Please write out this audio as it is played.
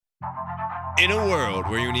In a world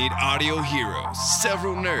where you need audio heroes,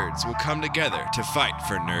 several nerds will come together to fight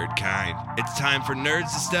for nerdkind. It's time for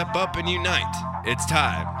nerds to step up and unite. It's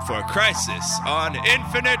time for Crisis on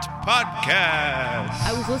Infinite Podcast.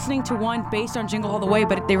 I was listening to one based on Jingle All the Way,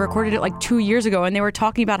 but they recorded it like 2 years ago, and they were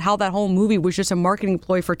talking about how that whole movie was just a marketing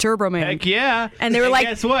ploy for Turbo Man. Heck yeah. And they were like,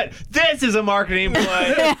 guess what? This is a marketing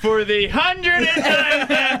ploy for the 109th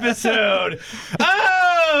episode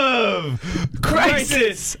of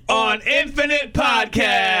Crisis on Infinite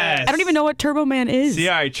Podcast. I don't even know what Turbo Man is. See,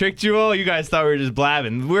 I tricked you all. You guys thought we were just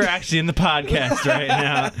blabbing. We're actually in the podcast right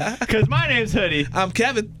now. Because my name's Hoodie. I'm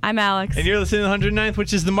Kevin. I'm Alex. And you're listening to the 109th,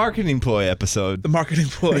 which is the marketing ploy episode. The marketing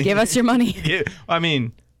ploy. Give us your money. Yeah, I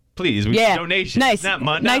mean, please. We Yeah. donations. Nice. Not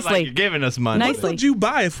money. Nicely. Not like you're giving us money. Nicely. What would you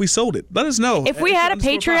buy if we sold it? Let us know. If we had a Let us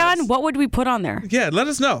know Patreon, price. what would we put on there? Yeah, let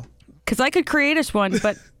us know. Because I could create us one,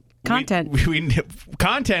 but content.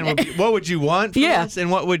 Content. Would be, what would you want from Yeah. us, and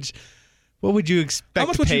what would you expect How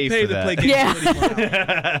much to would pay you pay for to that? play games?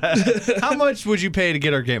 Yeah. How much would you pay to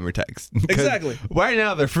get our gamer tags? 'Cause Exactly. Right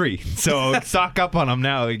now they're free, so stock up on them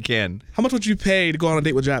now. You can. How much would you pay to go on a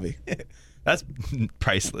date with Javi? That's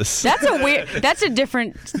priceless. That's a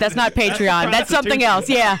different, that's not Patreon. That's something else.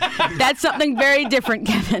 Yeah. That's something very different,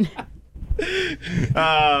 Kevin.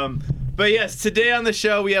 But yes, today on the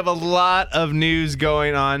show we have a lot of news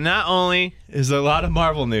going on. Not only is there a lot of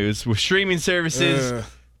Marvel news with streaming services,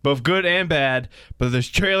 both good and bad, but there's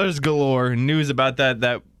trailers galore and news about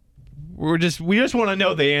that we just want to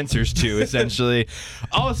know the answers to, essentially.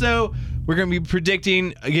 Also, we're going to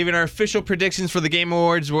be giving our official predictions for the Game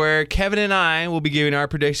Awards, where Kevin and I will be giving our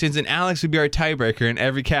predictions, and Alex will be our tiebreaker in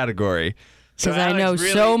every category. Because I Alex know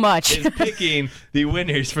really so much. is picking the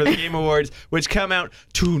winners for the Game Awards, which come out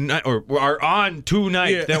tonight, or are on tonight.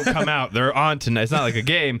 Yeah. They don't come out. They're on tonight. It's not like a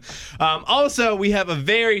game. Also, we have a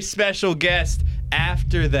very special guest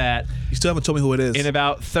after that You still haven't told me who it is. in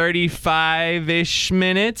about 35-ish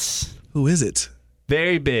minutes. Who is it?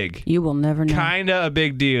 Very big. You will never know. Kinda a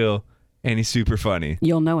big deal. And he's super funny.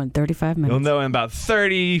 You'll know in 35 minutes. You'll know in about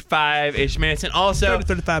 35-ish minutes. And also,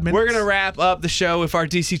 35 minutes. we're going to wrap up the show with our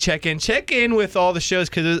DC check-in. Check-in with all the shows,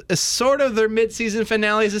 because it's sort of their mid-season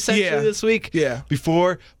finales, essentially, Yeah. this week. Yeah.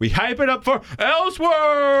 Before we hype it up for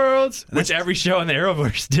Elseworlds, which every show in the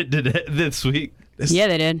Arrowverse did this week. Yeah,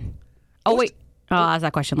 they did. Oh, wait. I'll ask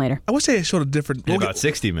that question later. I wish they had showed a different. In about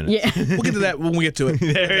 60 minutes. Yeah. We'll get to that when we get to it.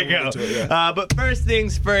 There you go. We'll get to it, yeah. But first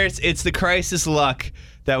things first, it's the crisis luck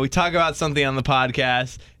that we talk about something on the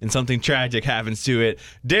podcast and something tragic happens to it.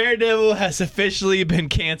 Daredevil has officially been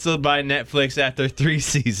canceled by Netflix after 3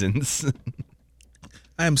 seasons.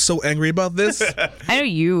 I am so angry about this. I know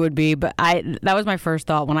you would be, but that was my first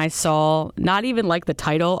thought when I saw, not even like the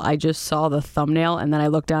title, I just saw the thumbnail, and then I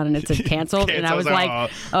looked down and it said canceled, and I was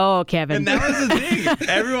like, oh, Kevin. And that was the thing.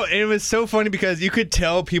 And it was so funny because you could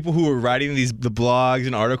tell people who were writing the blogs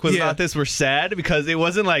and articles Yeah. about this were sad, because it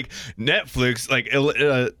wasn't like Netflix, like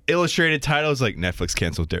illustrated titles like Netflix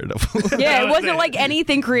canceled Daredevil. Yeah, it wasn't like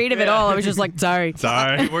anything creative at all. I was just like, sorry.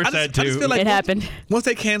 Sorry, we're sad I just too. feel like It happened. once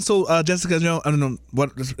they cancel Jessica Jones, I don't know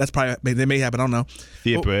what that's probably they may happen. I don't know.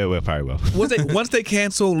 Yeah, it probably will. Once they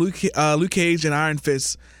cancel Luke Cage and Iron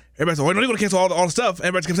Fist, everybody's like, "Oh, no, you're gonna cancel all the stuff."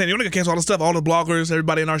 Everybody kept saying, "You're gonna cancel all the stuff." All the bloggers,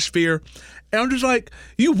 everybody in our sphere, and I'm just like,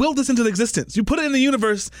 "You willed this into existence. You put it in the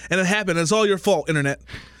universe, and it happened. It's all your fault, internet."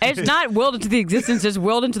 It's not willed into the existence, it's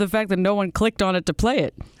willed into the fact that no one clicked on it to play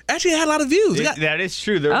it. Actually, it had a lot of views. It got- That is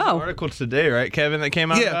true. There was Oh. an article today, right, Kevin, that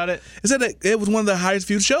came out about it? It said that it was one of the highest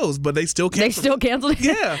viewed shows, but they still canceled. They still canceled it?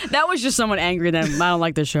 Yeah. That was just someone angry at them. I don't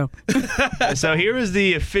like this show. So here is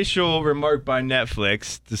the official remark by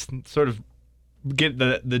Netflix to sort of get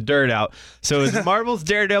the dirt out. So Marvel's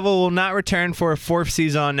Daredevil will not return for a 4th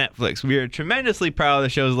season on Netflix. We are tremendously proud of the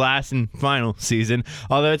show's last and final season.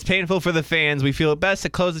 Although it's painful for the fans, we feel it best to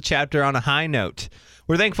close the chapter on a high note.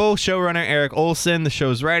 We're thankful showrunner Eric Olson, the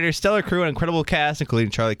show's writer, stellar crew, and incredible cast, including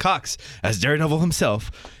Charlie Cox as Daredevil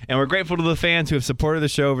himself. And we're grateful to the fans who have supported the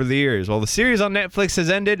show over the years. While the series on Netflix has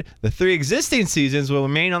ended, the 3 existing seasons will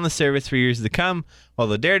remain on the service for years to come, while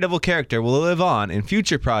the Daredevil character will live on in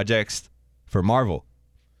future projects for Marvel.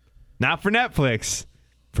 Not for Netflix,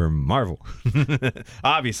 for Marvel.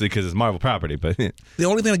 Obviously, because it's Marvel property, but The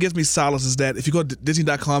only thing that gives me solace is that if you go to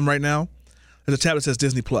Disney.com right now, there's a tab that says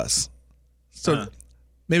Disney Plus. So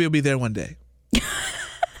maybe it'll be there one day.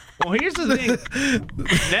 well, here's the thing.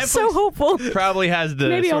 Netflix So hopeful. probably has the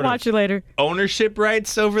Maybe I'll sort of watch it later. ownership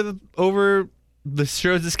rights over the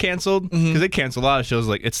shows that's canceled, because they cancel a lot of shows.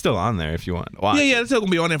 Like, it's still on there if you want to watch. Yeah, it's still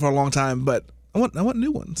gonna be on there for a long time, but I want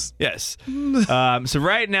new ones. Yes. So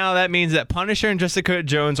right now that means that Punisher and Jessica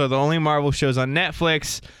Jones are the only Marvel shows on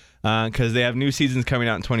Netflix. because they have new seasons coming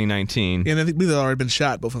out in 2019. And I think they've already been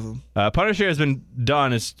shot, both of them. Punisher has been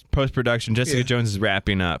done as post-production. Jessica Jones is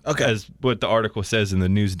wrapping up, as what the article says in the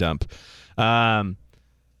news dump. But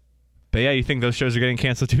yeah, you think those shows are getting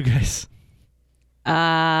canceled too, guys?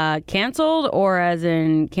 Canceled, or as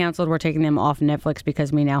in canceled, we're taking them off Netflix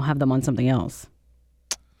because we now have them on something else?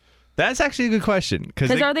 That's actually a good question.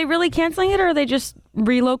 Because are they really canceling it, or are they just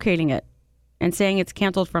relocating it and saying it's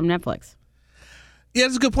canceled from Netflix? Yeah,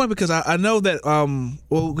 that's a good point, because I know that,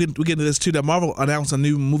 we'll get into this too, that Marvel announced a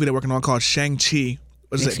new movie they're working on called Shang-Chi.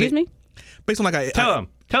 Excuse me? Based on like a... Tell him.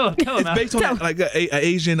 It's based on like a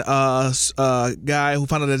Asian guy who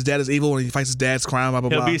found out that his dad is evil and he fights his dad's crime, blah, blah,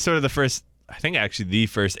 blah. He'll be sort of the first, I think actually the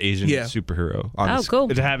first Asian superhero. Cool.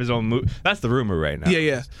 To have his own movie. That's the rumor right now.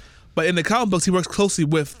 Yeah. But in the comic books, he works closely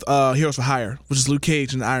with Heroes for Hire, which is Luke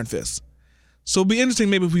Cage and Iron Fist. So it'll be interesting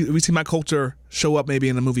maybe if we see Mike Coulter show up maybe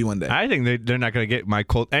in a movie one day. I think they're not going to get Mike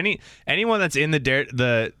Coulter. Anyone that's in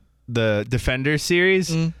the Defender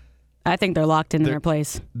series, I think they're locked in their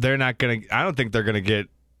place. they're not going to. I don't think they're going to get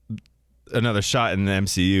another shot in the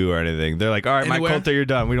MCU or anything. They're like, all right, Mike Coulter, you're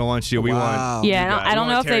done. We don't want you. We want. Yeah, I don't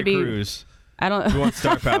know if they'd be. Crews. I don't. We want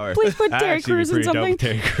star power. Please put Terry Crews in something.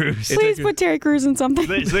 Terry Crews. Please put Terry Crews in something.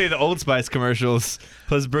 It's like the Old Spice commercials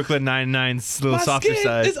plus Brooklyn Nine-Nine's little softer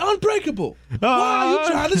side. It's unbreakable. Why are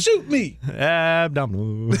you trying to shoot me?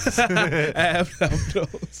 Abdominals.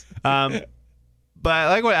 But I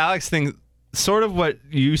like what Alex thinks, sort of what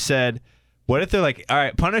you said. What if they're like, all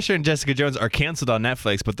right, Punisher and Jessica Jones are canceled on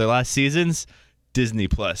Netflix, but their last season's Disney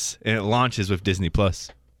Plus, and it launches with Disney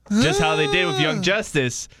Plus. Just how they did with Young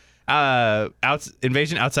Justice.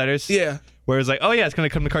 Invasion Outsiders. Yeah. Where it's like, oh yeah, it's going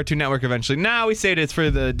to come to Cartoon Network eventually. Now we say it's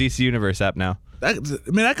for the DC Universe app now.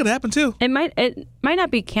 That could happen too. It might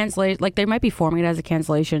not be cancellation. Like they might be forming it as a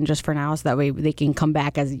cancellation just for now, so that way they can come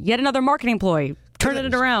back as yet another marketing ploy, turning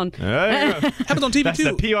it around. Happens on TV That's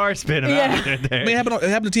too. the PR spin about it there. I mean, it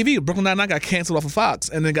happened to TV. Brooklyn Nine-Nine got canceled off of Fox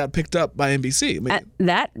and then got picked up by NBC.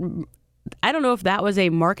 I don't know if that was a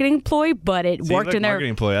marketing ploy, but it worked like in their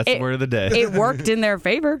marketing ploy. That's the word of the day. It worked in their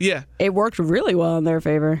favor. Yeah, it worked really well in their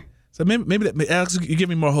favor. So maybe Alex, you give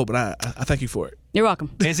me more hope, but I thank you for it. You're welcome.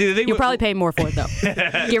 And see, the thing you'll probably pay more for it though.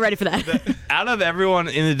 Get ready for that. Out of everyone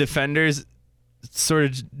in the Defenders sort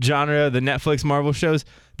of genre, the Netflix Marvel shows,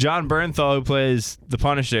 John Bernthal, who plays the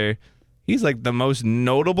Punisher, he's like the most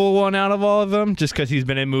notable one out of all of them, just because he's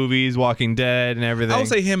been in movies, Walking Dead, and everything. I would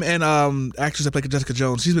say him and actress that played Jessica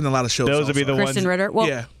Jones. She's been in a lot of shows. Those would be the Kristen ones. Ritter. Well,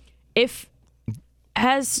 yeah.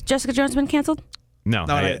 Has Jessica Jones been canceled? No,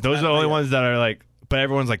 those are the only ones that are like. But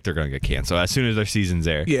everyone's like they're gonna get canceled as soon as their season's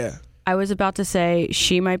there. Yeah. I was about to say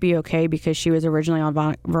she might be okay because she was originally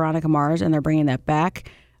on Veronica Mars, and they're bringing that back.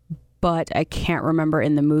 But I can't remember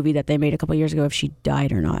in the movie that they made a couple years ago if she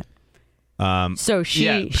died or not. So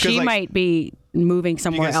she might be moving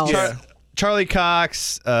somewhere else. Charlie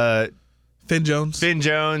Cox, Finn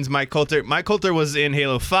Jones, Mike Coulter. Mike Coulter was in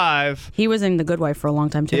Halo 5. He was in The Good Wife for a long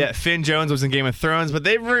time too. Yeah, Finn Jones was in Game of Thrones, but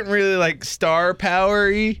they weren't really like star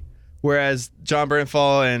power-y. Whereas John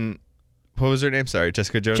Bernthal and what was her name? Sorry,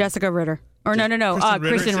 Jessica Jones. Jessica Ritter. Or no,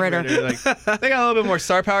 Kristen Ritter. Like, they got a little bit more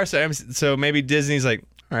star power, so maybe Disney's like,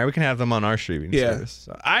 all right, we can have them on our streaming service.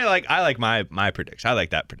 So I like my prediction. I like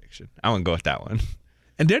that prediction. I want to go with that one.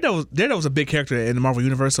 And Daredevil's a big character in the Marvel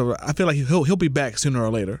universe, so I feel like he'll be back sooner or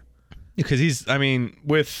later. Because he is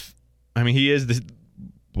the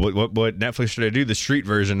what Netflix should do, the street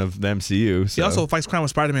version of the MCU. So. He also fights crime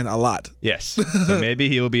with Spider-Man a lot. Yes. So maybe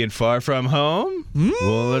he will be in Far From Home.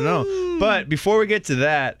 We'll know. But before we get to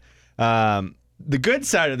that, the good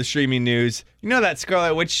side of the streaming news, you know that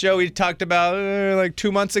Scarlet Witch show we talked about like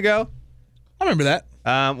 2 months ago? I remember that.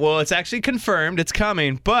 Well, it's actually confirmed. It's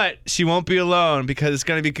coming, but she won't be alone because it's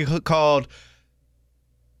going to be called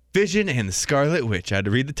Vision and the Scarlet Witch. I had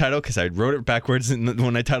to read the title because I wrote it backwards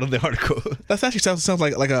when I titled the article. That actually sounds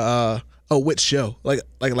like a witch show, like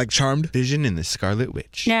Charmed. Vision and the Scarlet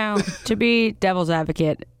Witch. Now, to be devil's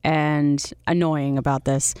advocate and annoying about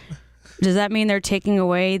this, does that mean they're taking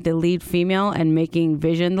away the lead female and making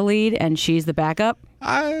Vision the lead and she's the backup?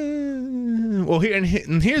 Here's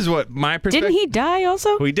what my perspective. Didn't he die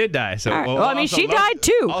also? He did die. So, right. She died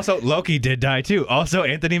too. Also, Loki did die too. Also,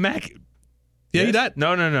 Anthony Mackie. Yeah, he died.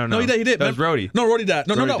 No. No, he did. That was Rhodey. No, Rhodey died.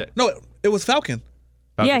 No. It was Falcon.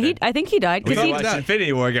 Yeah, I think he died because he watched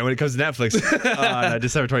Infinity War again when it comes to Netflix on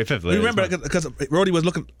December 25th. You remember because Rhodey was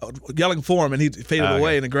yelling for him and he faded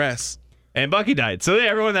away in the grass. And Bucky died. So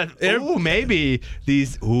everyone maybe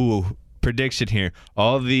these prediction here.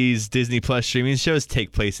 All these Disney Plus streaming shows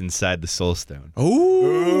take place inside the Soul Stone.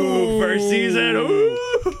 Ooh, first season. Ooh.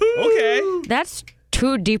 Okay. That's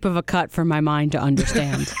too deep of a cut for my mind to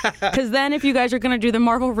understand. Because then if you guys are going to do the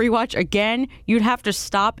Marvel rewatch again, you'd have to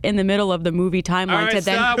stop in the middle of the movie timeline All right, to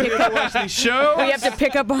then stop. pick We're up. gonna watch these shows. We have to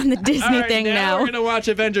pick up on the Disney All right, thing now. now. We're gonna watch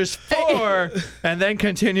Avengers 4 and then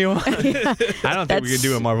continue on. I don't think we can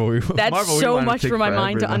do a Marvel Rewind. That's Marvel so Rewind much would for my take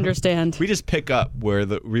mind to forever, though. understand. We just pick up where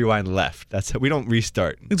the rewind left. That's how we don't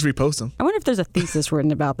restart. Let's repost them. I wonder if there's a thesis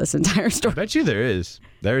written about this entire I story. bet you there is.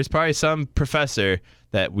 There is probably some professor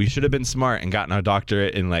that we should have been smart and gotten our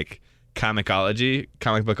doctorate in like comic bookology.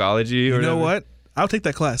 Or You know whatever. what? I'll take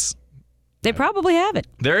that class. They probably have it.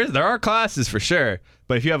 There are classes for sure,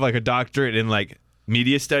 but if you have like a doctorate in like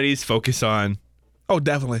media studies, focus on. Oh,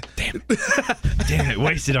 definitely. Damn it,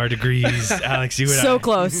 wasted our degrees, Alex. You and So I.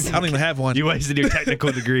 close. I don't even have one. You wasted your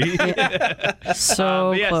technical degree.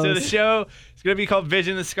 So But yeah, close. so the show is going to be called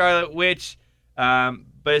Vision the Scarlet Witch.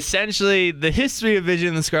 But essentially, the history of Vision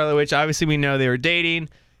and the Scarlet Witch, obviously we know they were dating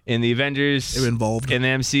in the Avengers. They were involved. In the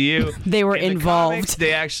MCU. They were In the involved. comics,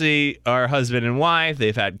 they actually are husband and wife.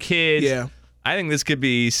 They've had kids. Yeah. I think this could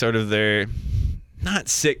be sort of their, not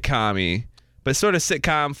sitcom-y, but sort of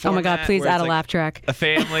sitcom format. Oh my God, please where it's add a like laugh track. A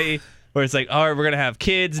family where it's like, all right, we're going to have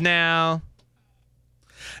kids now.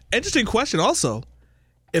 Interesting question also.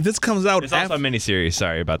 If this comes out It's also a miniseries.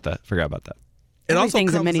 Sorry about that. Forgot about that. it also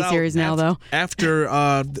Everything's a comes out miniseries now, though. After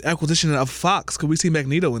the acquisition of Fox, could we see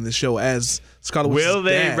Magneto in this show as Scarlet Witch's Will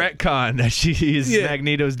they dad? retcon that she is Yeah.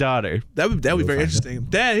 Magneto's daughter? That would be very interesting.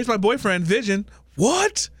 Dad, here's my boyfriend, Vision.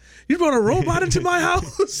 What? You brought a robot into my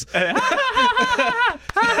house? That's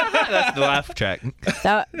the laugh track.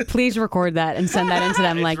 Please record that and send that into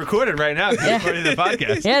them. It's like, recorded right now. It's recording the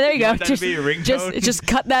podcast. yeah, there you go. Want that to be a ringtone? Just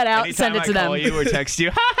cut that out. Anytime Send it to I call them. you or text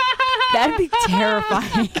you. That'd be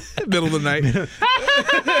terrifying. Middle of the night.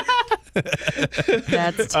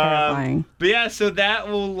 That's terrifying. But yeah, so that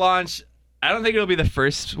will launch. I don't think it'll be the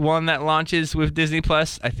first one that launches with Disney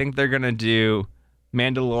Plus. I think they're gonna do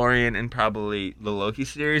Mandalorian and probably the Loki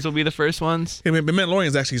series will be the first ones. I mean, Mandalorian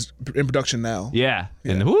is actually in production now. Yeah.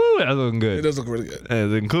 And whoo, that's looking It good. does look really good.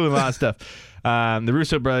 Including a lot of stuff. The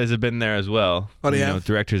Russo brothers have been there as well. Oh, they You have? know,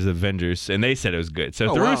 directors of Avengers, and they said it was good. So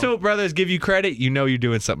if Oh, the wow. Russo brothers give you credit, you know you're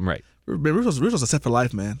doing something right. Russo's a set for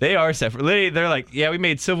life, man. They are separate. Literally, they're like, yeah, we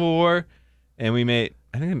made Civil War, and we made.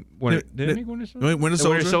 I think did they make Winter Soldier? Winter The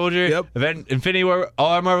Winter Soldier. Soldier. Yep. Infinity War. All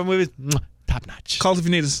our Marvel movies, top notch. Call us if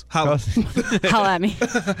you need us. Holla. Holla at me.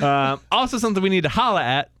 Also, something we need to holla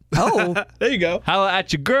at. Oh, There you go. Holla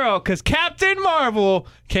at your girl, because Captain Marvel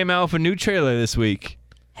came out with a new trailer this week.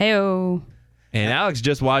 hey-oh. And Alex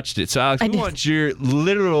just watched it. So, Alex, I we did. want your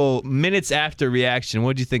literal minutes after reaction.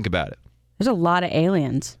 What do you think about it? There's a lot of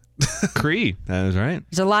aliens. Kree. That is right.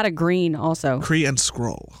 There's a lot of green also. Kree and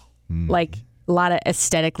Skrull. Like a lot of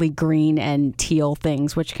aesthetically green and teal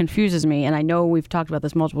things, which confuses me. And I know we've talked about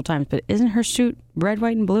this multiple times, but isn't her suit red,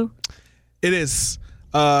 white, and blue? It is.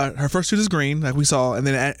 Her first suit is green, like we saw, and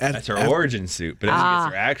then That's her origin suit, but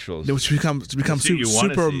as her actual suit. she becomes suit you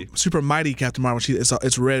wanna super see. super mighty Captain Marvel.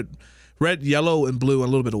 It's red, yellow, and blue, and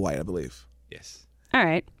a little bit of white, I believe. Yes. All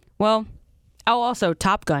right. Well, also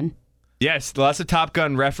Top Gun. Yes, lots of Top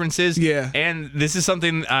Gun references. Yeah. And this is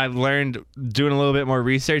something I've learned doing a little bit more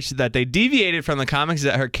research, that they deviated from the comics,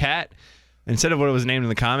 that her cat, instead of what it was named in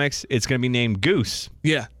the comics, it's going to be named Goose,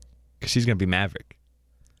 Yeah. because she's going to be Maverick.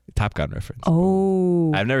 Top Gun reference.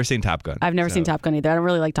 Oh. I've never seen Top Gun. I've never so seen Top Gun either. I don't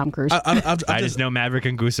really like Tom Cruise. I just know Maverick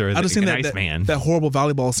and Goose are I've just seen an that Iceman. that horrible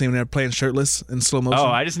volleyball scene when they're playing shirtless in slow motion. Oh,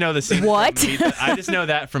 I just know the scene. What? I just know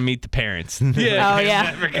that from Meet the Parents. Yeah. Oh, yeah.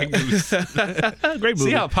 Maverick and Goose. Great movie.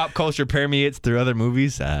 See how pop culture permeates through other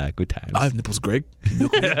movies? Good times. I have nipples, Greg.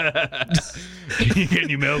 Can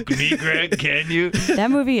you milk me, Greg? Can you?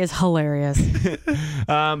 That movie is hilarious.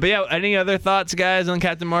 But yeah, any other thoughts, guys, on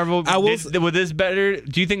Captain Marvel? I will Was this better?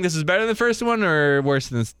 Do you think this is better than the first one, or worse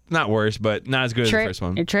than this? Not worse, but not as good as the first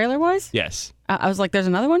one. Your trailer was? Yes. I was like, there's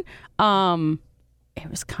another one? It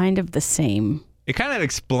was kind of the same. It kind of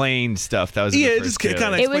explained stuff that was. Yeah, in it the just first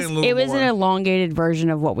kinda trailer. explain a little It was more. an elongated version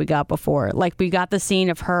of what we got before. Like we got the scene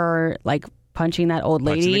of her like punching that old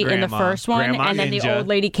Punching lady the in the grandma. first one, Grandma and then the ninja. old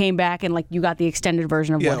lady came back and like you got the extended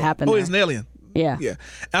version of Yeah. what happened. Oh, there. he's an alien. Yeah. Yeah.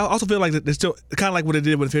 I also feel like that they're still kind of like what they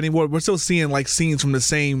did with Infinity War. We're still seeing like scenes from the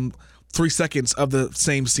same 3 seconds of the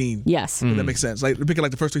same scene. Yes. If that makes sense. Like they're picking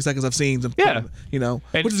like the first 3 seconds of scenes and Yeah.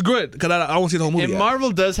 which is good because I want to see the whole movie. And yet.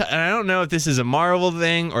 Marvel does, and I don't know if this is a Marvel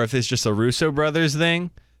thing or if it's just a Russo brothers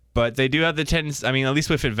thing, but they do have the tendency. I mean, at least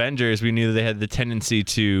with Avengers, we knew that they had the tendency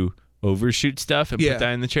to overshoot stuff and Yeah. put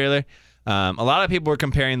that in the trailer. A lot of people were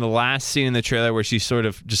comparing the last scene in the trailer where she's sort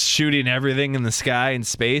of just shooting everything in the sky and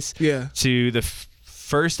space Yeah. to the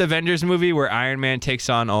first Avengers movie where Iron Man takes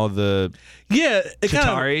on all the Yeah,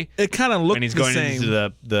 Chitauri, it kind of looked and he's the going same. into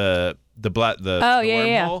the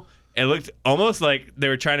wormhole. It looked almost like they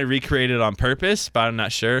were trying to recreate it on purpose, but I'm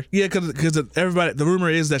not sure. Yeah, because everybody, the rumor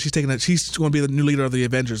is that she's going to be the new leader of the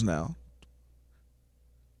Avengers now.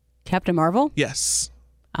 Captain Marvel? Yes,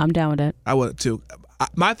 I'm down with it. I would too.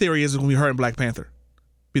 My theory is when we heard in Black Panther,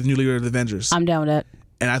 be the new leader of the Avengers, I'm down with it.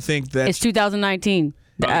 and I think that It's 2019.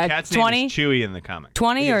 The cat's 20? name is Chewie in the comic.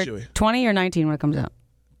 20 Yeah, or Chewie. 20 or 19 when it comes out.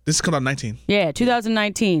 this is coming out 19. Yeah,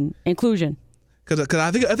 2019 inclusion. Because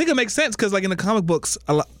I think it makes sense because like in the comic books,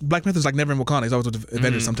 Black Panther's like never in Wakanda. He's always with the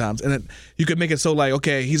Avengers sometimes, and then you could make it so like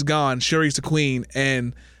okay, he's gone, Shuri's the queen,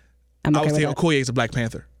 and I'm I okay would with say that. Okoye is a Black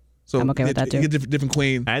Panther. So I'm okay with that, too. You get different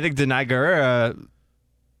queen. I think Denai Guerrera,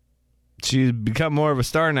 she's become more of a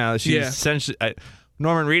star now. She's essentially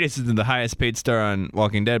Norman Reedus is the highest paid star on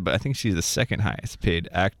Walking Dead, but I think she's the second highest paid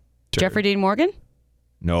actor. Jeffrey Dean Morgan?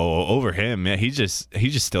 No, over him. Yeah, he's just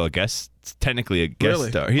still a guest, technically a guest Really?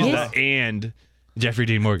 star. He's His- not and Jeffrey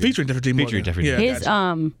Dean Morgan. Featuring Jeffrey Dean Morgan. Featuring Jeffrey Dean Yeah, Morgan. His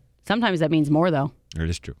gotcha. sometimes that means more though. It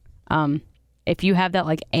is true. If you have that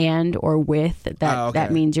like and or with, that Oh, okay.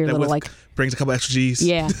 that means you're a That little with like brings a couple extra G's.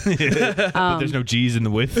 yeah. But there's no G's in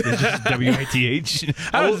the with. It's just WITH.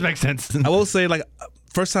 How does this make sense? I will say like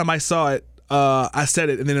first time I saw it, I said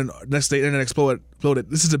it, and then the next day the internet exploded.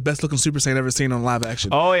 This is the best looking Super Saiyan I've ever seen on live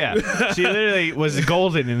action. Oh yeah, she literally was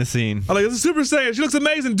golden in the scene. I'm like, this is Super Saiyan. She looks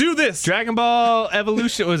amazing. Do this. Dragon Ball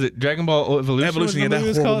Evolution was it? Dragon Ball Evolution. Evolution, was yeah, the that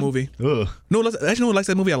was horrible called? movie. Ugh. No, actually, no one likes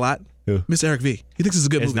that movie a lot. Who? Mr. Eric V. He thinks it's a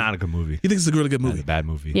good It's movie. not a good movie. He thinks it's a really good It's movie. a bad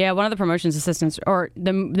movie. Yeah, one of the promotions assistants or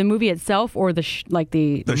the movie itself or the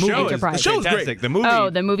the The show is- Enterprise. the show is fantastic. great. The movie. Oh,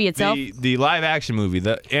 the movie itself? The live action movie.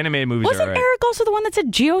 The animated movies Wasn't are alright. Eric also the one that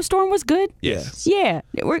said Geostorm was good? Yes. Yeah,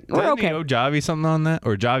 we're Didn't okay. he owe Javi something on that,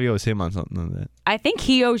 or Javi owes him on something on that? I think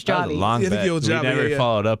he owes That was a Javi. long Yeah, I think bet. he owes We Javi, never yeah.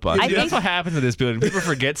 followed up on. I That's think- what happens to this building. People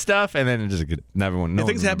forget stuff, and then it just never one. No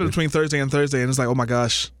Things one happen remembers. between Thursday and Thursday, and it's like, oh my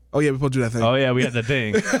gosh. Oh yeah, we're supposed to do that thing. Oh yeah, we had the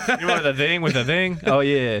thing. You remember the thing with the thing? Oh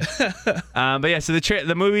yeah. But yeah, so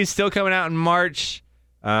the movie's still coming out in March.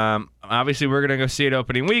 Obviously, we're gonna go see it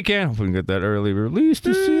opening weekend. Hopefully, we can get that early release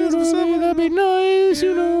to see it. That'd be nice.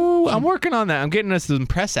 You know, I'm working on that. I'm getting us some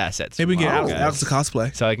press assets. Maybe we can get tomorrow, Alex guys. to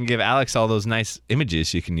cosplay. So I can give Alex all those nice images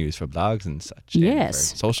she can use for blogs and such. and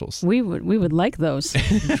Yes. for socials. We would like those.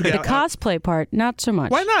 The cosplay part, not so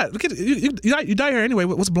much. Why not? Look at you dye hair anyway.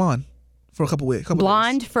 What's blonde for a couple weeks?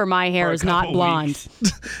 Blonde for my hair For a is not couple blonde.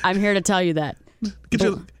 I'm here to tell you that. Get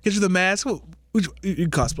you the mask. You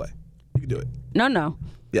can cosplay. You can do it. No.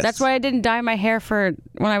 Yes. That's why I didn't dye my hair for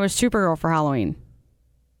when I was Supergirl for Halloween.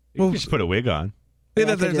 You can just put a wig on. Yeah, I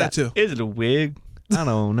could there's do that too. Is it a wig? I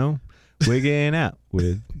don't know. Wigging out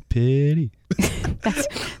with pity.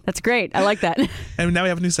 That's great. I like that. And now we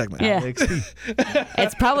have a new segment. Yeah. Alex T.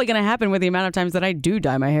 It's probably going to happen with the amount of times that I do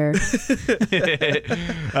dye my hair.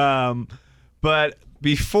 But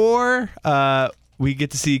before we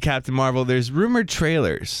get to see Captain Marvel, there's rumored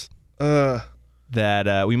trailers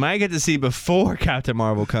that we might get to see before Captain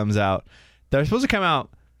Marvel comes out. They're supposed to come out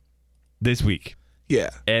this week. Yeah.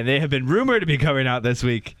 And they have been rumored to be coming out this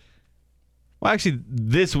week. Well, actually,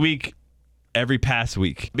 this week, every past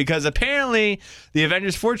week. Because apparently, the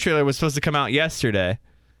Avengers 4 trailer was supposed to come out yesterday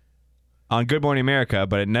on Good Morning America,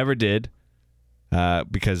 but it never did.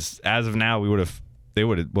 Because as of now,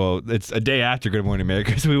 it's a day after Good Morning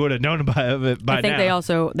America, so we would have known about it by now. I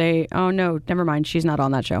think oh no, never mind. She's not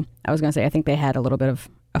on that show. I was going to say, I think they had a little bit of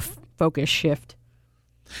a focus shift.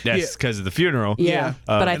 Yes, because of the funeral. Yeah.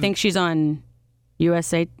 But I think she's on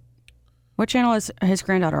USA. What channel is his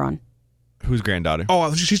granddaughter on? Whose granddaughter?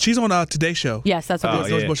 Oh, she's on Today Show. Yes, that's what it is.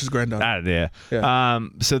 George Bush's granddaughter. Yeah.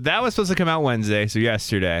 So that was supposed to come out Wednesday, so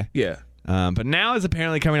yesterday. Yeah. But now it's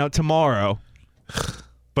apparently coming out tomorrow.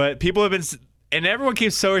 But people have been, and everyone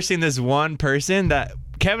keeps sourcing this one person that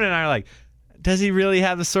Kevin and I are like, does he really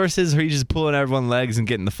have the sources, or are you just pulling everyone's legs and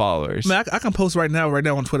getting the followers? Man, I can post right now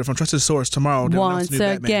on Twitter from Trusted Source tomorrow. to announce Once the new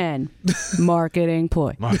Batman. again, marketing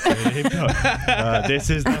ploy. Marketing ploy.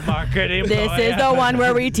 This is the marketing This ploy. is the one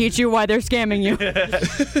where we teach you why they're scamming you.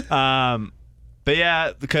 But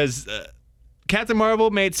yeah, because Captain Marvel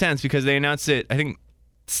made sense because they announced it, I think,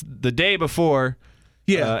 the day before.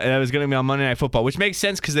 Yeah. And it was going to be on Monday Night Football, which makes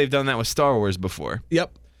sense because they've done that with Star Wars before.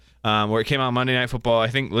 Yep. Where it came out on Monday Night Football, I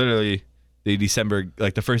think literally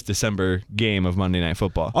the first December game of Monday Night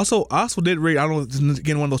Football. Also, I also did read. I don't know.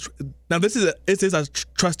 Again, one of those. Now, this is a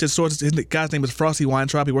trusted source. His guy's name is Frosty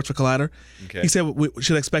Weintraub. He works for Collider. Okay. He said we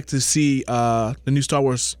should expect to see the new Star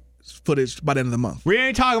Wars footage by the end of the month. We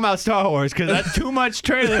ain't talking about Star Wars because that's too much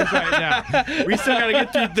trailers right now. We still got to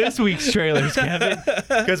get through this week's trailers, Kevin,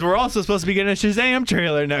 because we're also supposed to be getting a Shazam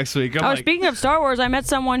trailer next week. I'm Speaking of Star Wars, I met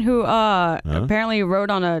someone who apparently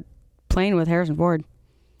rode on a plane with Harrison Ford.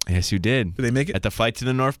 Yes, you did. Did they make it? At the flight to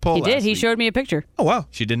the North Pole He did. last He week. showed me a picture. Oh, wow.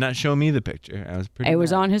 She did not show me the picture. I was pretty. It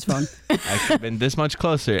was mad. on his phone. I could have been this much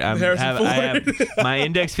closer. I Harrison have my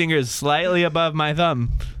index finger is slightly above my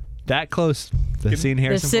thumb. That close to seeing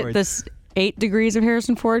Harrison Ford. This 8 degrees of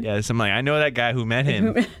Harrison Ford. Yes, I'm like, I know that guy who met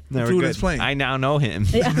him. Never Flew good. his plane. I now know him.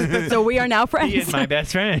 Yeah. So we are now friends. He is my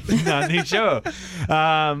best friend on the show.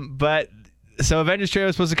 But so Avengers trailer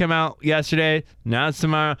was supposed to come out yesterday. Now it's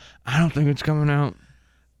tomorrow. I don't think it's coming out.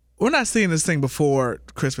 We're not seeing this thing before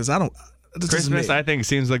Christmas. Christmas, I think,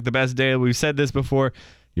 seems like the best day. We've said this before.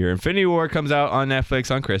 Your Infinity War comes out on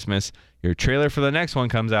Netflix on Christmas. Your trailer for the next one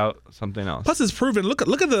comes out something else. Plus, it's proven. Look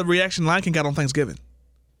at the reaction Lion King got on Thanksgiving.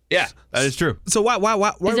 Yeah, that is true. So why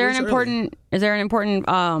Is there an important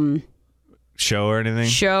Show or anything?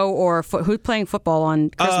 show or who's playing football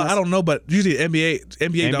on Christmas? I don't know, but usually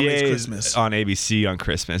NBA dominates is Christmas. on ABC on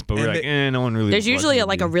Christmas, but we're And like, they- no one really. There's usually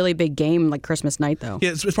watches a NBA. really big game like Christmas night though.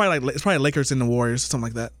 Yeah, it's probably Lakers and the Warriors, something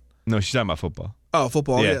like that. No, she's talking about football. Oh,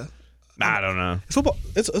 football. Yeah. Yeah, I don't know. it's football.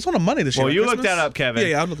 It's on a Monday this year. Well, you Christmas? looked that up, Kevin.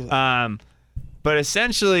 Yeah, I looked it up. But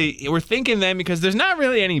essentially, we're thinking then because there's not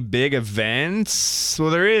really any big events.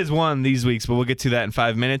 Well, there is one these weeks, but we'll get to that in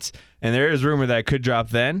 5 minutes. And there is rumor that it could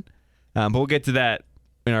drop then. But we'll get to that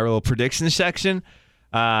in our little prediction section.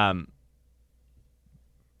 But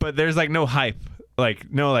there's like no hype. Like,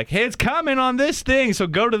 hey, it's coming on this thing, so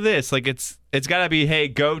go to this. Like, it's got to be, hey,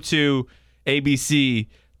 go to ABC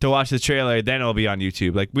to watch the trailer, then it'll be on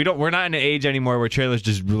YouTube. Like, we're not in an age anymore where trailers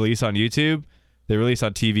just release on YouTube. They release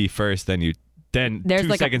on TV first, then There's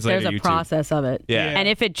 2 seconds there's later, a YouTube. process of it. Yeah. And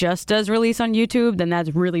if it just does release on YouTube, then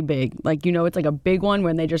that's really big. Like, it's like a big one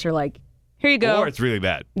when they just are like, here you go. Or it's really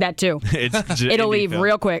bad. That too. It's just It'll indie leave film.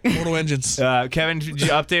 real quick. Mortal Engines. Kevin, did you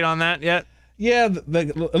update on that yet? Yeah,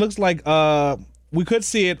 it looks like we could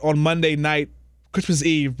see it on Monday night, Christmas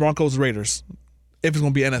Eve, Broncos Raiders. If it's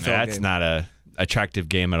going to be an NFL That's game. not a attractive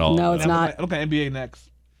game at all. No, it's not. I look at NBA next.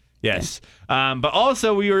 Yes. But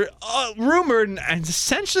also, we were rumored and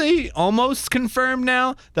essentially almost confirmed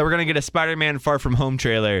now that we're going to get a Spider-Man Far From Home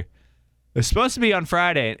trailer. It was supposed to be on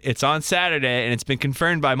Friday. It's on Saturday, and it's been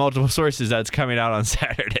confirmed by multiple sources that it's coming out on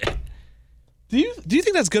Saturday. Do you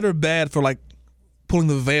think that's good or bad for like pulling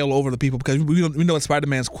the veil over the people because we know that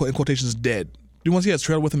Spider-Man's in quotations is dead? Do you want to see a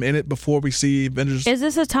trailer with him in it before we see Avengers? Is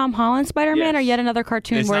this a Tom Holland Spider-Man Yes. or yet another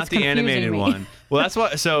cartoon It's where not it's the confusing animated me? one. Well, that's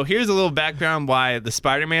what. So here's a little background why the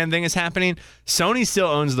Spider-Man thing is happening. Sony still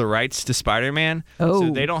owns the rights to Spider-Man, so Oh.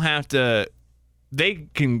 they don't have to. They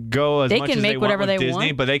can go as They much can as make they whatever want with they Disney,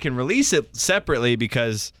 want. but they can release it separately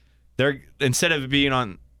because they're instead of being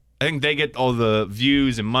on. I think they get all the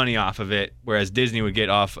views and money off of it, whereas Disney would get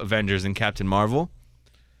off Avengers and Captain Marvel.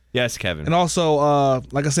 Yes, Kevin. And also,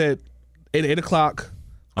 like I said, 8 o'clock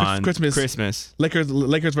on Christmas. Lakers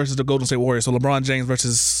versus the Golden State Warriors. So LeBron James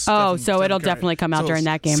versus. Oh, Stephen so it'll Curry. definitely come out So during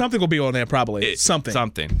that game. Something will be on there probably.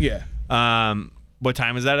 Something. Yeah. What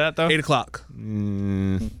time is that at though? 8 o'clock.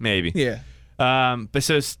 Maybe. Yeah. But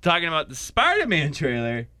so talking about the Spider-Man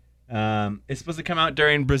trailer, it's supposed to come out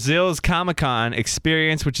during Brazil's Comic-Con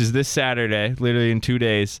experience, which is this Saturday, literally in 2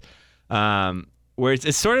 days. Where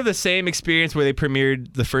it's sort of the same experience where they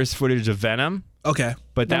premiered the first footage of Venom, Okay.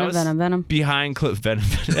 but that was Venom. behind Venom.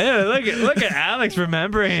 Yeah, look at Alex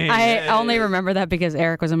remembering. I only remember that because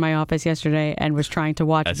Eric was in my office yesterday and was trying to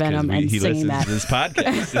watch That's 'cause Venom and he singing listens that. to this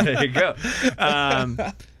podcast. There you go.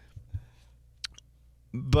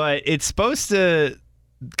 But it's supposed to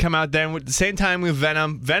come out then with the same time with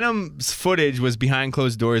Venom. Venom's footage was behind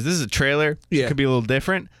closed doors. This is a trailer. So Yeah. It could be a little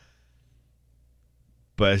different.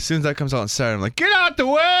 But as soon as that comes out on Saturday, I'm like, get out the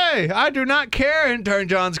way! I do not care, Intern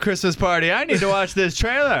John's Christmas party. I need to watch this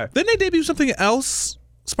trailer. Didn't they debut something else?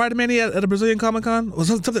 Spider-Man at a Brazilian Comic-Con? Or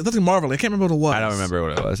something Marvel? I can't remember what it was. I don't remember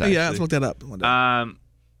what it was, actually. Yeah, I have to look that up. One day.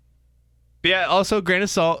 But yeah, also grain of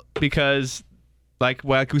salt because, like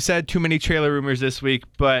we said, too many trailer rumors this week.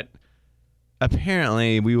 But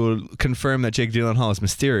apparently, we will confirm that Jake Gyllenhaal is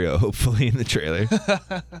Mysterio. Hopefully, in the trailer.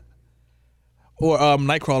 Or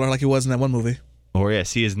Nightcrawler, like he was in that one movie. Or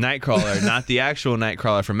yes, he is Nightcrawler, not the actual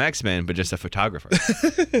Nightcrawler from X-Men, but just a photographer.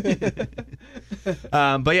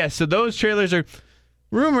 But yeah, so those trailers are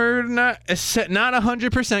rumored, not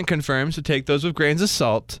 100% confirmed. So take those with grains of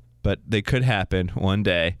salt. But they could happen one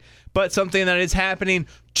day. But something that is happening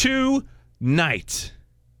tonight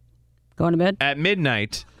Going to bed? at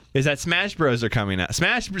midnight is that Smash Bros are coming out.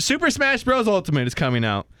 Super Smash Bros Ultimate is coming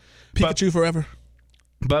out. Pikachu forever.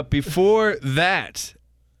 But before that,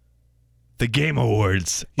 the Game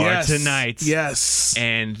Awards are tonight. Yes.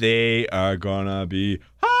 And they are gonna be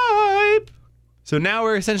hype. So now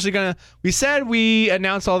we're essentially we said we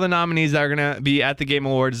announced all the nominees that are gonna be at the Game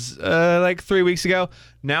Awards like 3 weeks ago.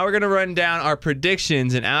 Now we're gonna run down our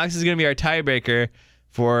predictions, and Alex is gonna be our tiebreaker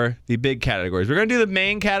for the big categories. We're gonna do the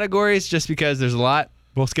main categories just because there's a lot.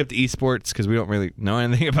 We'll skip the esports because we don't really know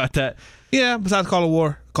anything about that. Yeah, besides Call of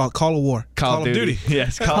War. Call of War. Call of Duty.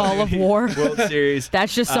 Yes, Call of War. World Series.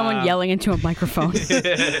 That's just someone yelling into a microphone.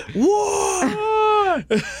 War!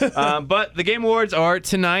 But the Game Awards are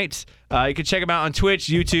tonight. You can check them out on Twitch,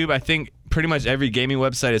 YouTube. I think pretty much every gaming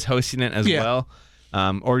website is hosting it as well.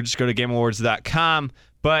 Or just go to GameAwards.com.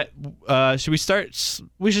 But should we start?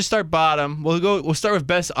 We should start bottom. We'll start with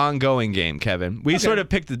best ongoing game, Kevin. We sort of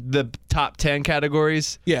picked the top 10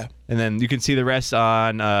 categories. Yeah. And then you can see the rest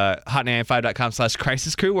on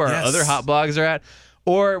hot985.com/crisiscrew where our other hot blogs are at.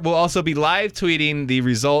 Or we'll also be live tweeting the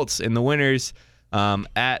results and the winners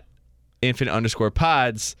at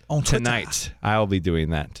infinite_pods on tonight. I'll be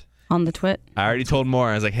doing that. On the twit. I already told Moore.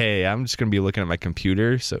 I was like, hey, I'm just going to be looking at my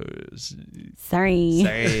computer. So Sorry.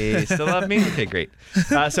 Still love me? Okay, great.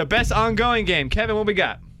 So best ongoing game. Kevin, what we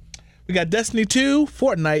got? We got Destiny 2,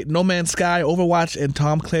 Fortnite, No Man's Sky, Overwatch, and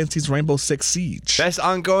Tom Clancy's Rainbow Six Siege. Best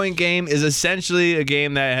ongoing game is essentially a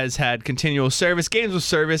game that has had continual service, games with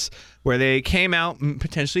service, where they came out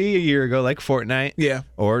potentially a year ago, like Fortnite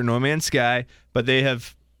or No Man's Sky, but they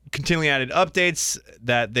have continually added updates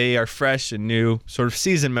that they are fresh and new, sort of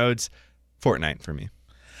season modes. Fortnite for me.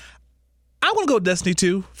 I want to go Destiny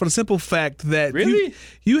 2 for the simple fact that Really?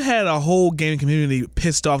 you had a whole gaming community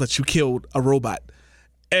pissed off that you killed a robot.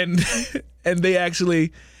 And they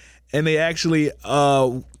actually had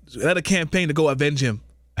a campaign to go avenge him.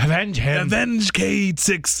 Avenge Cade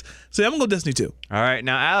 6. So I'm gonna go Destiny 2. All right,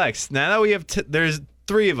 now Alex. Now that we have, there's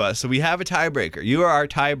 3 of us, so we have a tiebreaker. You are our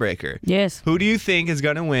tiebreaker. Yes. Who do you think is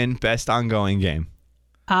gonna win best ongoing game?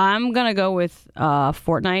 I'm going to go with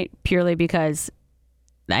Fortnite purely because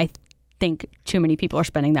I think too many people are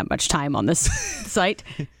spending that much time on this site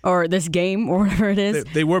or this game or whatever it is.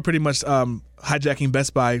 They were pretty much hijacking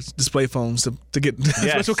Best Buy's display phones to get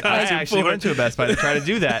special I content actually for went to a Best Buy to try to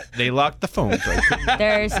do that. They locked the phones.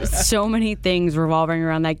 There's so many things revolving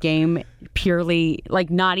around that game, purely like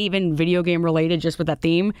not even video game related, just with that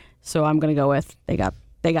theme. So I'm going to go with they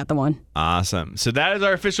got the one. Awesome. So that is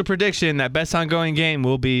our official prediction that best ongoing game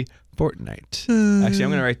will be Fortnite. Actually,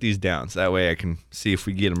 I'm going to write these down so that way I can see if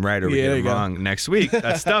we get them right or we get them wrong next week.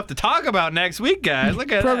 That's stuff to talk about next week, guys.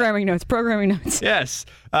 Look at Programming notes. Yes.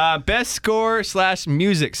 Best score /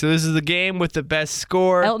 music. So this is the game with the best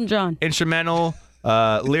score. Elton John. Instrumental,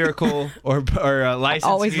 lyrical, or licensed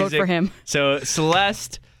Always music. vote for him. So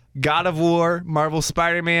Celeste, God of War, Marvel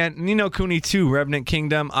Spider-Man, Ni no Kuni 2, Revenant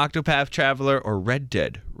Kingdom, Octopath Traveler, or Red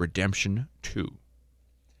Dead Redemption 2.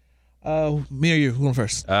 Me or you? Who went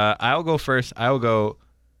first? I'll go first. I will go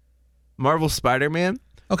Marvel Spider-Man.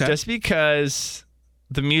 Okay. Just because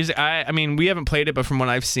the music, I mean, we haven't played it, but from what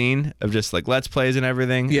I've seen of just like Let's Plays and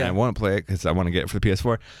everything, and I want to play it because I want to get it for the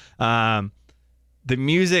PS4. The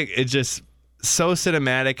music, it's just so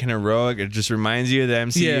cinematic and heroic. It just reminds you of the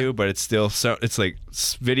MCU, but it's still it's like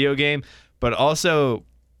video game. But also,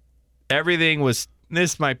 everything was,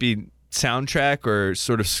 this might be soundtrack or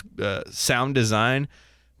sort of sound design,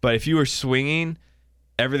 but if you were swinging,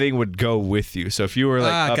 everything would go with you. So if you were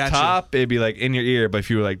like up top, it'd be like in your ear. But if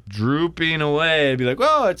you were like drooping away, it'd be like,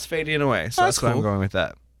 oh, it's fading away. So that's why I'm going with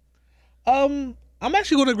that. I'm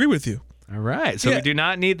actually going to agree with you. All right. So we do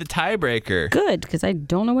not need the tiebreaker. Good, because I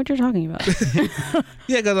don't know what you're talking about.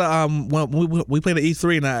 Yeah, because when we played at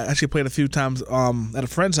E3, and I actually played a few times at a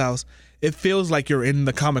friend's house, it feels like you're in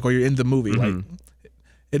the comic or you're in the movie. Like,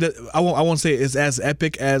 I won't say it's as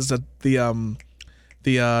epic as the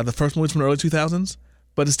first movies from the early 2000s,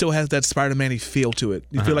 but it still has that Spider-Man-y feel to it.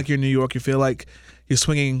 You feel like you're in New York. You feel like you're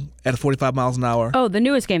swinging at 45 miles an hour. Oh, the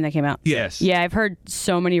newest game that came out. Yes. Yeah, I've heard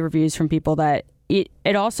so many reviews from people that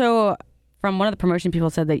it also, from one of the promotion people,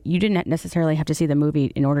 said that you didn't necessarily have to see the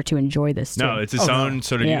movie in order to enjoy this. No, it's its own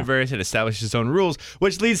sort of universe. It establishes its own rules,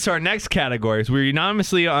 which leads to our next category. So we're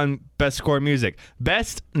unanimously on best score music.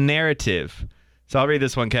 Best narrative. So I'll read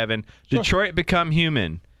this one, Kevin. Sure. Detroit Become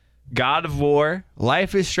Human, God of War,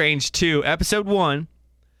 Life is Strange 2, Episode 1,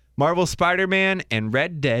 Marvel Spider-Man, and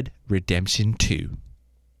Red Dead Redemption 2.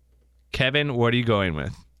 Kevin, what are you going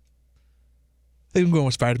with? I think I'm going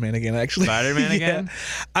with Spider-Man again, actually. Spider-Man again?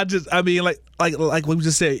 I mean, like what we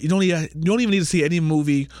just said, you don't even need to see any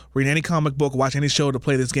movie, read any comic book, watch any show to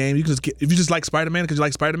play this game. You can just if you just like Spider-Man because you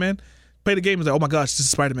like Spider-Man, play the game and say, oh my gosh, this is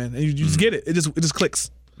Spider-Man. And you just get it. It just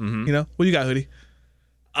clicks. You know? What you got, Hoodie?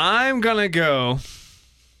 I'm going to go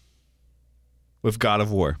with God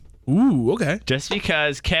of War. Ooh, okay. Just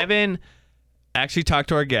because Kevin actually talked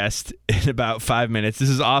to our guest in about 5 minutes. This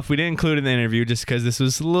is off. We didn't include it in the interview just because this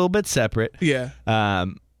was a little bit separate. Yeah.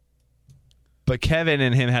 But Kevin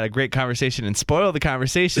and him had a great conversation and spoiled the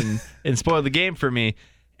conversation and spoiled the game for me.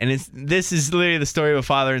 And this is literally the story of a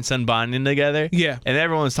father and son bonding together. Yeah. And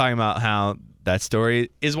everyone was talking about how that story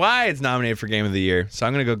is why it's nominated for Game of the Year. So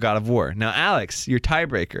I'm going to go God of War. Now, Alex, your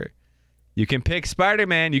tiebreaker. You can pick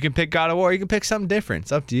Spider-Man. You can pick God of War. You can pick something different.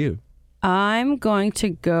 It's up to you. I'm going to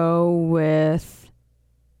go with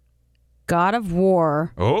God of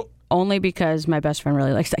War. Oh. Only because my best friend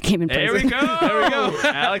really likes that game and plays There we it. go. There we go.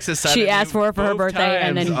 Alex decided. She asked for it for her birthday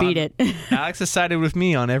and then beat it. Alex decided with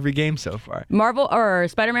me on every game so far. Marvel or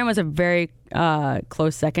Spider-Man was a very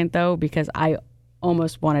close second though because I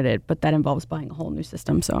almost wanted it, but that involves buying a whole new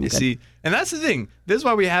system, so I'm good. See, and that's the thing. This is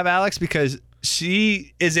why we have Alex because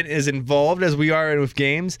she isn't as involved as we are with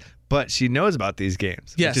games, but she knows about these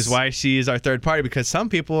games. Yes. Which is why she is our third party because some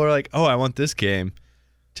people are like, "Oh, I want this game."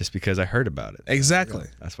 Just because I heard about it. Exactly.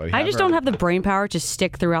 That's why we I just don't have the brain power to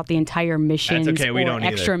stick throughout the entire missions That's okay. We or don't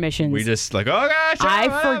extra either. missions. We just like, oh gosh. I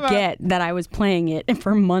forget that I was playing it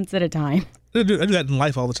for months at a time. I do that in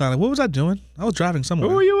life all the time. Like, what was I doing? I was driving somewhere.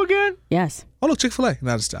 Who are you again? Yes. Oh, look, Chick-fil-A.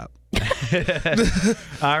 Now to stop.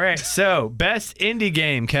 All right. So, best indie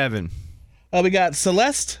game, Kevin. We got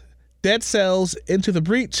Celeste, Dead Cells, Into the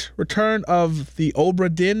Breach, Return of the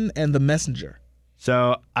Obra Dinn, and The Messenger.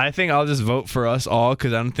 So, I think I'll just vote for us all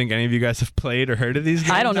because I don't think any of you guys have played or heard of these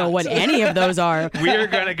games. I don't know what any of those are. We are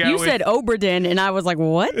going to go You with said Obra Dinn, and I was like,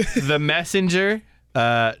 what? The Messenger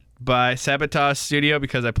by Sabotage Studio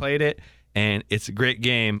because I played it. And it's a great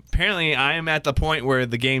game. Apparently, I am at the point where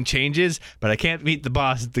the game changes, but I can't beat the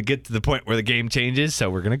boss to get to the point where the game changes, so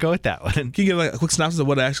we're going to go with that one. Can you give like a quick synopsis of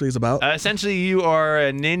what it actually is about? Essentially, you are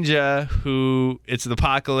a ninja who, it's the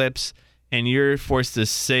apocalypse, and you're forced to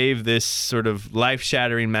save this sort of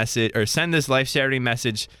life-shattering message, or send this life-shattering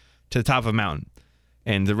message to the top of a mountain,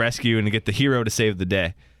 and to rescue and to get the hero to save the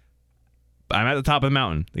day. I'm at the top of the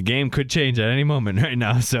mountain. The game could change at any moment right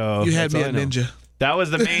now, so You had that's me all at I know. Ninja. That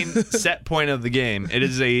was the main set point of the game. It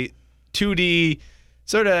is a 2D,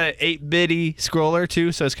 sort of 8-bitty scroller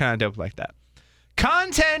too, so it's kind of dope like that.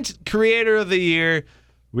 Content Creator of the Year.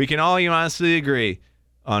 We can all honestly agree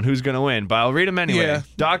on who's going to win, but I'll read them anyway. Yeah.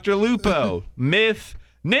 Dr. Lupo, Myth,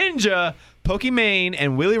 Ninja, Pokimane,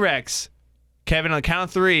 and Willy Rex. Kevin, on count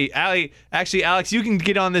of 3. Actually, Alex, you can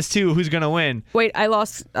get on this too. Who's going to win? Wait, I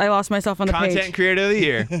lost myself on the Content page. Creator of the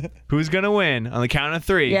Year. Who's going to win on the count of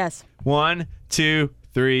 3? Yes. 1, 2,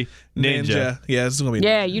 3. Ninja. Yeah, this is going to be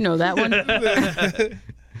Yeah, you know that one.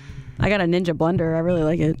 I got a Ninja blender. I really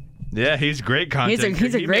like it. Yeah, he's great content.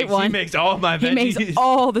 He's a great one. He makes all my He veggies. makes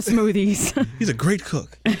all the smoothies. He's a great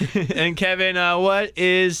cook. And Kevin, what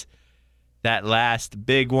is that last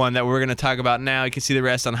big one that we're going to talk about now? You can see the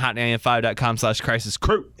rest on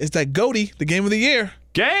hot985.com/crisiscrew. It's that GOTY, the game of the year.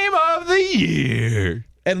 Game of the Year.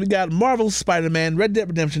 And we got Marvel's Spider-Man, Red Dead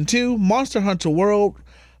Redemption 2, Monster Hunter World,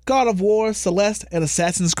 God of War, Celeste, and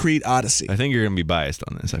Assassin's Creed Odyssey. I think you're going to be biased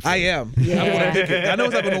on this. I am. Yeah. I'm gonna pick it. I know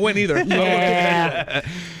it's not going to win either. Yeah.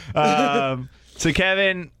 So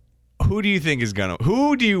Kevin, who do you think is going to?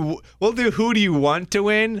 Who do you want to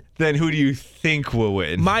win? Then who do you think will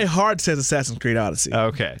win? My heart says Assassin's Creed Odyssey.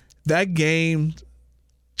 Okay. That game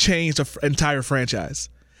changed the entire franchise.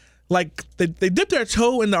 Like, they dipped their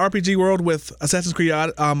toe in the RPG world with Assassin's Creed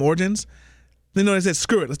Origins. Then they said,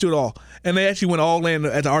 screw it, let's do it all. And they actually went all in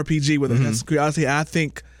at the RPG with Assassin's Creed Odyssey. I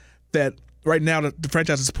think that right now the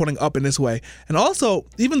franchise is pulling up in this way. And also,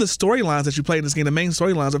 even the storylines that you play in this game, the main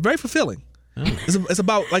storylines are very fulfilling. It's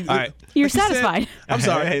about, like... All right. You're like you said- satisfied. I'm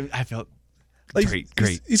sorry. I felt Like,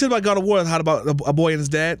 great. You said about God of War, how about a boy and his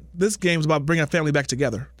dad. This game's about bringing a family back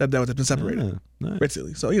together that has been separated. nice.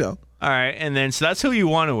 Basically. So, you know, All right, and then so that's who you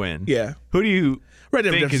want to win. yeah. Who do you Red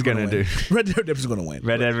Dead think Redemption's is going to win. do? Red Dead Redemption's going to win.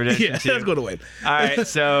 Red Dead Redemption Yeah, 2. that's going to win. All right,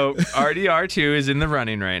 so RDR2 is in the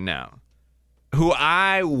running right now. Who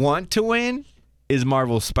I want to win is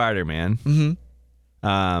Marvel's Spider-Man.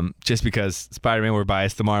 Mm-hmm. Just because Spider-Man, we're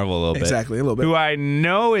biased to Marvel a little bit. Exactly, a little bit. Who I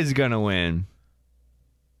know is going to win.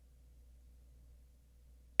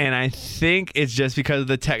 And I think it's just because of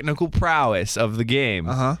the technical prowess of the game.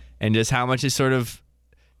 Uh-huh. And just how much it sort of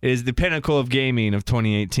is the pinnacle of gaming of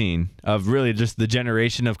 2018. Of really just the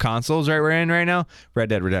generation of consoles we're in right now. Red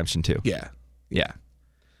Dead Redemption 2. Yeah. Yeah.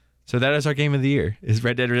 So that is our game of the year, is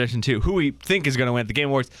Red Dead Redemption 2. Who we think is going to win at the Game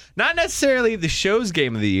Awards. Not necessarily the show's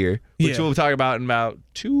game of the year, which Yeah. we'll talk about in about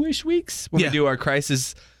 2-ish weeks when Yeah. we do our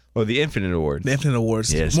Crisis or the Infinite Awards. The Infinite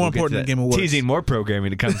Awards. Yes, More we'll get important to than that. Game Awards. Teasing more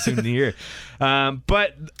programming to come soon in the year.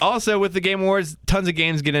 But also with the Game Awards, tons of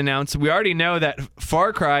games get announced. We already know that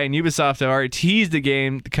Far Cry and Ubisoft have already teased a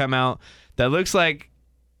game to come out that looks like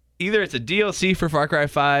either it's a DLC for Far Cry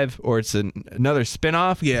 5 or it's another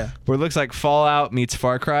spin-off. Yeah. Where it looks like Fallout meets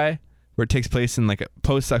Far Cry, where it takes place in like a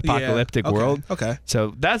post-apocalyptic Yeah. Okay. world. Okay.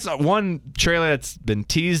 So that's one trailer that's been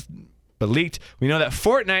teased but leaked. We know that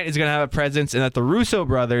Fortnite is going to have a presence and that the Russo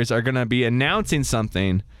brothers are going to be announcing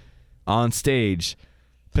something on stage.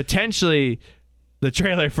 Potentially the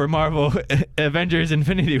trailer for Marvel Avengers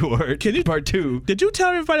Infinity War Part 2. Did you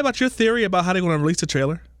tell everybody about your theory about how they're going to release the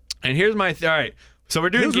trailer? And here's my all right. So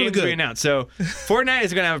we're doing It was really games we good. announced. So Fortnite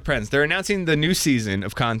is going to have a presence. They're announcing the new season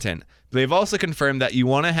of content. They've also confirmed that you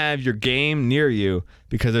want to have your game near you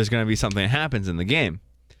because there's going to be something that happens in the game.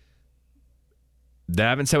 They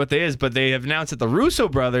haven't said what they is, but they have announced that the Russo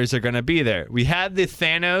brothers are going to be there. We had the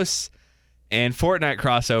Thanos and Fortnite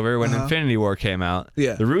crossover when Infinity War came out.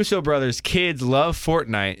 Yeah. The Russo brothers' kids love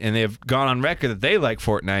Fortnite, and they've gone on record that they like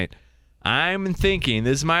Fortnite. I'm thinking,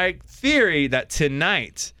 this is my theory, that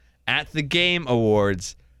tonight at the Game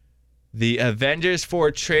Awards, the Avengers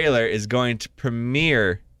 4 trailer is going to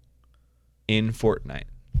premiere in Fortnite.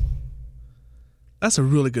 That's a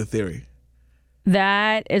really good theory.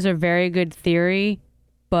 That is a very good theory,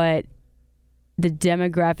 but the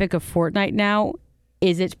demographic of Fortnite now,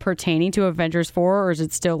 is it pertaining to Avengers 4 or is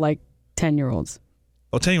it still like 10-year-olds?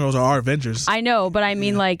 Well, 10-year-olds are our Avengers. I know, but I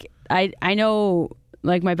mean, like, I know,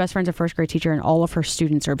 like, my best friend's a first grade teacher and all of her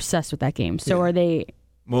students are obsessed with that game. So are they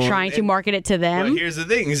trying to market it to them? Well, here's the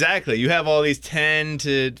thing. Exactly. You have all these 10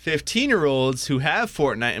 to 15-year-olds who have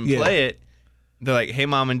Fortnite and play it. They're like, hey,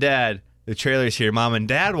 Mom and Dad, the trailer's here. Mom and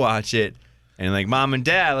Dad watch it. And like, Mom and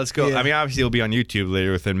Dad, let's go. Yeah. I mean, obviously, it'll be on YouTube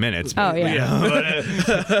later within minutes. Oh, yeah. You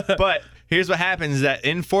know, but here's what happens is that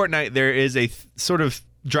in Fortnite, there is a sort of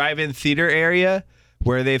drive-in theater area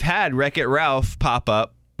where they've had Wreck-It Ralph pop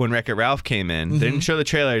up when Wreck-It Ralph came in. They didn't show the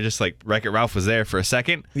trailer, just like Wreck-It Ralph was there for a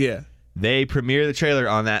second. Yeah. They premiere the trailer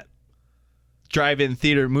on that drive-in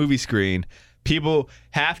theater movie screen. People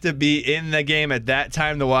have to be in the game at that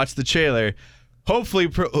time to watch the trailer. Hopefully,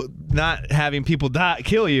 not having people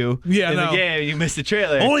kill you in the game. You missed the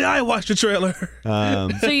trailer. Only I watched the trailer.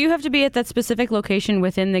 So you have to be at that specific location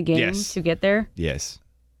within the game Yes. to get there? Yes.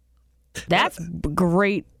 That's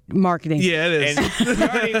great marketing. Yeah, it is. And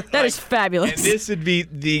That is fabulous. And this would be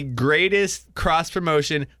the greatest cross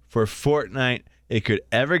promotion for Fortnite it could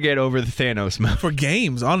ever get over the Thanos mode. For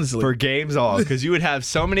games, honestly. For games all. Because you would have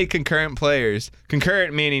so many concurrent players.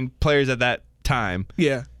 Concurrent meaning players at that time.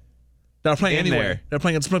 Yeah. They're playing In anyway. there. They're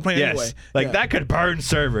playing Yes. anyway. Like Yeah. that could burn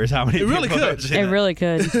servers. How many It really people could. are It in really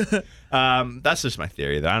could. That's just my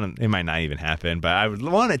theory. It might not even happen, but I would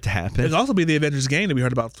want it to It happen. could also be the Avengers game that we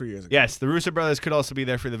heard about 3 years ago. Yes, the Russo brothers could also be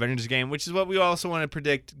there for the Avengers game, which is what we also want to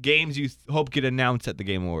predict games you hope get announced at the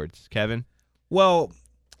Game Awards. Kevin? Well,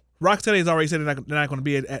 Rocksteady has already said they're not going to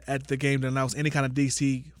be at the game to announce any kind of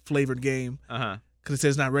DC flavored game Uh-huh. because it says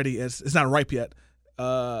it's not ready. It's not ripe yet.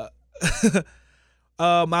 I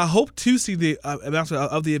hope to see the announcement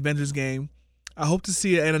of the Avengers game. I hope to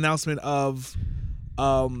see an announcement of.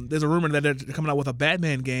 There's a rumor that they're coming out with a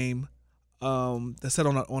Batman game. That's set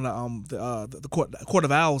on the Court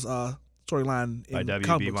of Owls storyline By in WB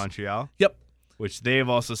comic books. Montreal? Yep. Which they've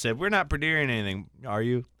also said, we're not producing anything. Are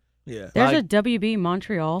you? Yeah. There's a WB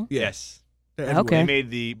Montreal. Yeah. Yes. They're everywhere. Okay. They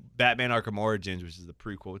made the Batman Arkham Origins, which is the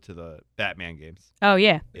prequel to the Batman games. Oh,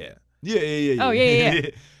 yeah. Yeah. Yeah. Oh, yeah.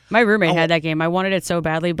 My roommate had that game. I wanted it so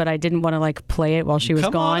badly, but I didn't want to like play it while she was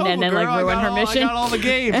Come on gone and over, then like girl. ruin her mission. I got all the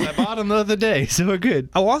games. I bought them the other day, so we're good.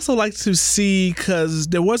 I would also like to see, because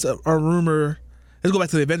there was a rumor. Let's go back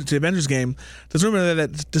to the Avengers game. There's a rumor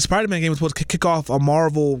that the Spider-Man game was supposed to kick off a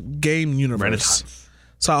Marvel game universe. Renaissance.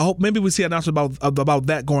 So I hope maybe we see an announcement about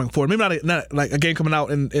that going forward. Maybe not like a game coming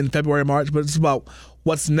out in February or March, but it's about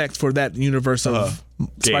what's next for that universe of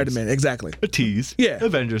Spider-Man. Exactly. A tease. Yeah.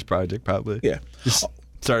 Avengers Project, probably. Yeah. Just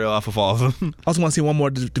started off with all of them. I also want to see one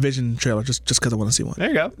more Division trailer just because I want to see one. There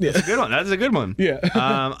you go. That's a good one. That's a good one. Yeah.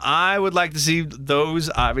 I would like to see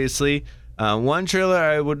those, obviously. One trailer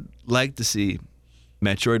I would like to see,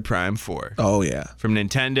 Metroid Prime 4 Oh, yeah. from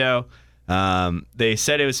Nintendo. They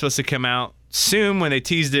said it was supposed to come out soon when they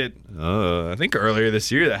teased it. I think earlier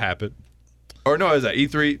this year that happened. Or no, was that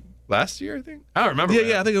E3 last year, I think? I don't remember.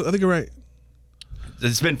 Yeah, I think you're right.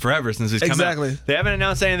 It's been forever since it's come out. Exactly. They haven't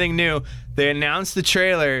announced anything new. They announced the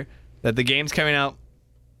trailer that the game's coming out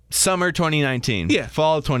summer 2019. Yeah.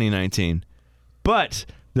 Fall 2019. But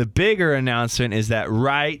the bigger announcement is that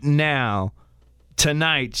right now,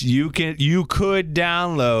 tonight you could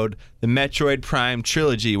download the Metroid Prime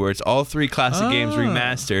trilogy, where it's all 3 classic games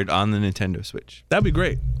remastered on the Nintendo Switch. That'd be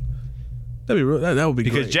great. That would be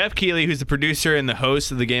great. Because Jeff Keighley, who's the producer and the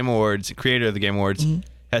host of the Game Awards, creator of the Game Awards,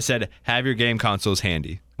 has said, have your game consoles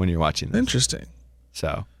handy when you're watching this. Interesting.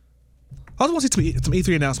 So, I also want to see some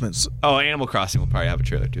E3 announcements. oh, Animal Crossing will probably have a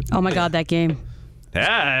trailer too. Oh my God, that game.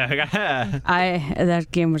 Yeah, That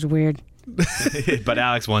game was weird. but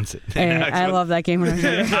Alex wants it. I love that game when I was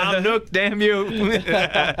younger. I'm Nook, damn you.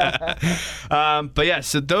 But yeah,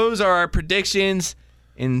 so those are our predictions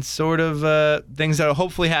and sort of things that will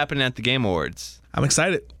hopefully happen at the Game Awards. I'm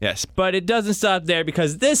excited. Yes. But it doesn't stop there,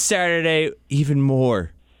 because this Saturday, even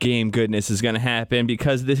more game goodness is going to happen,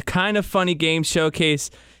 because the Kind of Funny Games Showcase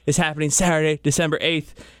is happening Saturday, December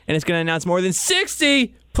 8th, and it's going to announce more than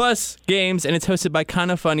 60 plus games, and it's hosted by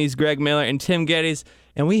Kind of Funny's Greg Miller and Tim Geddes,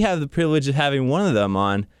 and we have the privilege of having one of them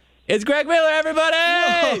on. It's Greg Miller,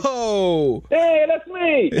 everybody! Whoa! Hey, that's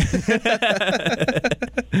me.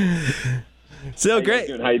 So great.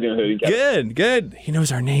 How you doing, Hoodie? Good. He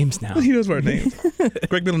knows our names now. He knows our names.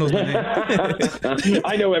 Greg Miller knows my name.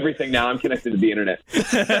 I know everything now. I'm connected to the internet.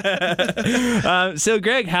 So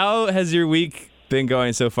Greg, how has your week been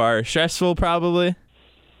going so far? Stressful, probably?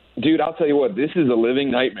 Dude, I'll tell you what, this is a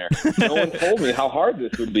living nightmare. No one told me how hard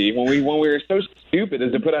this would be. When we were so stupid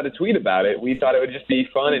as to put out a tweet about it, we thought it would just be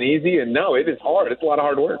fun and easy, and no, it is hard. It's a lot of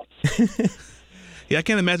hard work. Yeah, I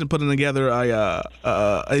can't imagine putting together a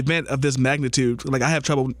event of this magnitude. Like, I have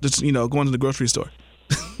trouble just going to the grocery store.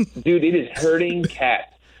 Dude, it is hurting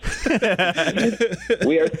cats.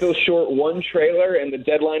 We are still short one trailer, and the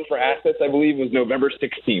deadline for assets, I believe, was November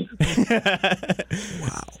 16th.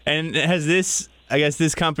 Wow. And has this, I guess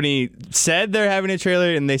this company said they're having a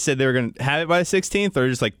trailer and they said they were going to have it by the 16th, or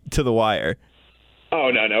just like to the wire? Oh,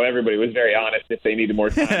 no. Everybody was very honest. If they needed more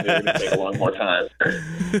time, they were going to take a long more time.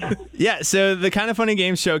 Yeah, so the Kind of Funny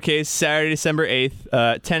Games Showcase, Saturday, December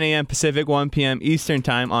 8th, 10 a.m. Pacific, 1 p.m. Eastern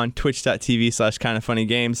Time on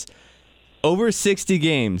twitch.tv/kindoffunnygames. Over 60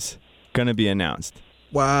 games going to be announced.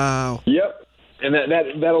 Wow. Yep. And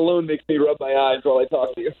that alone makes me rub my eyes while I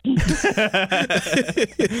talk to you.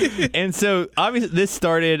 And so, obviously, this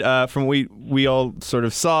started from we all sort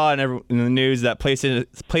of saw in the news that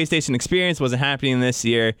PlayStation Experience wasn't happening this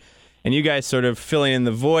year, and you guys sort of filling in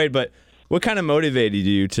the void. But what kind of motivated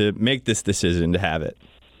you to make this decision to have it?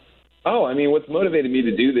 Oh, I mean, what's motivated me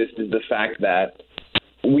to do this is the fact that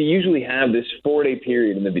we usually have this 4-day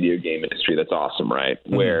period in the video game industry that's awesome, right?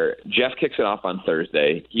 Mm-hmm. Where Jeff kicks it off on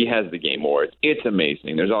Thursday. He has the Game Awards. It's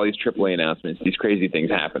amazing. There's all these AAA announcements, these crazy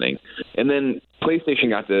things happening. And then PlayStation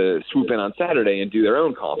got to swoop in on Saturday and do their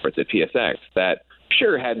own conference at PSX that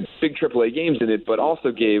sure had big AAA games in it, but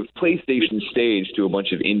also gave PlayStation stage to a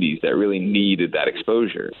bunch of indies that really needed that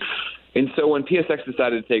exposure. And so when PSX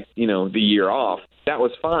decided to take, the year off, that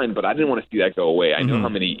was fine, but I didn't want to see that go away. I know how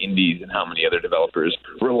many indies and how many other developers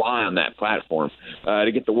rely on that platform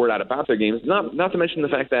to get the word out about their games. Not to mention the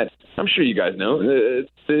fact that I'm sure you guys know,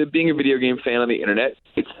 being a video game fan on the internet,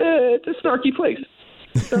 it's a snarky place.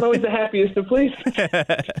 It's not always the happiest of places.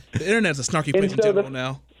 The internet's a snarky place in general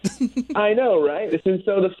now. I know, right? And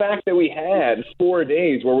so the fact that we had 4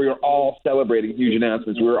 days where we were all celebrating huge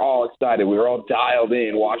announcements, we were all excited, we were all dialed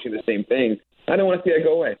in, watching the same thing, I don't want to see that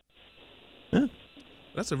go away. Huh.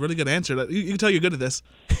 That's a really good answer. You can tell you're good at this.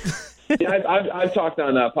 Yeah, I've talked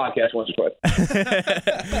on a podcast once or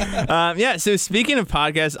twice. Yeah, so speaking of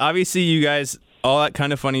podcasts, obviously you guys all at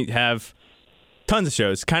Kind of Funny have tons of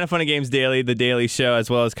shows. Kind of Funny Games Daily, The Daily Show, as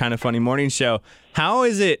well as Kind of Funny Morning Show. How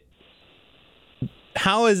is the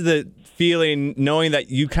feeling knowing that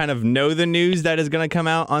you kind of know the news that is going to come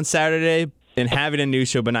out on Saturday and having a news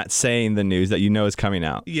show but not saying the news that you know is coming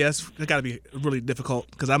out? Yes, it's got to be really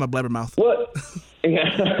difficult because I'm a blabbermouth. What? You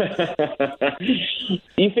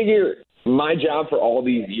figure my job for all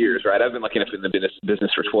these years, right? I've been lucky enough in the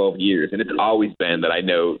business for 12 years, and it's always been that I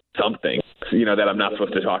know something, that I'm not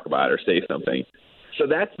supposed to talk about or say something. So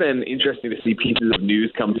that's been interesting to see pieces of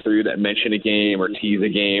news come through that mention a game or tease a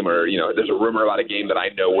game or, there's a rumor about a game that I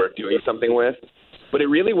know we're doing something with. But it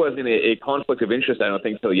really wasn't a conflict of interest, I don't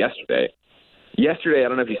think, until yesterday. Yesterday, I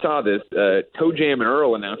don't know if you saw this, Toe Jam and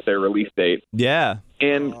Earl announced their release date. Yeah.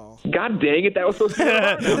 And God dang it, that was supposed to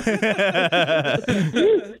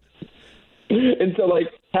be And so,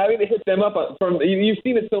 having to hit them up you've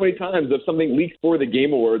seen it so many times of something leaks for the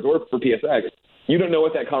Game Awards or for PSX. You don't know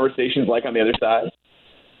what that conversation's like on the other side.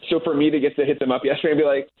 So for me to get to hit them up yesterday and be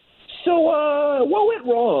like, so what went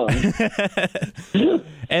wrong?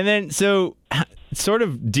 And then, so sort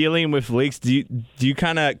of dealing with leaks, do you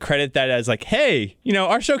kind of credit that as hey,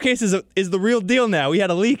 our showcase is the real deal now. We had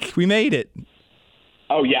a leak. We made it.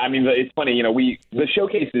 Oh yeah, I mean it's funny. The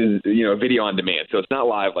showcase is video on demand, so it's not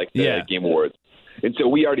live like the Game Awards. And so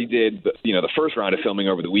we already did the first round of filming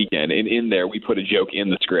over the weekend, and in there we put a joke in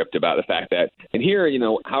the script about the fact that, and here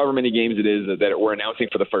however many games it is that we're announcing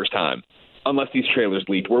for the first time. Unless these trailers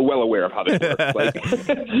leaked, we're well aware of how this works. Like,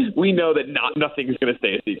 we know that nothing is going to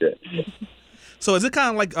stay a secret. So is it kind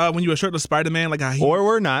of like when you were shirtless Spider-Man, like how or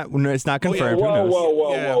we're not? It's not confirmed.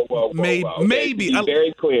 Whoa. Maybe. To be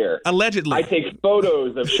very clear. Allegedly. I take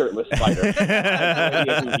photos of shirtless Spider. I have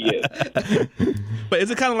no idea who he is. But is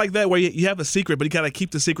it kind of like that where you have a secret, but you gotta keep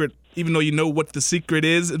the secret even though you know what the secret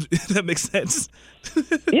is? If that makes sense.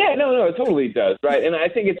 Yeah, no, it totally does, right? And I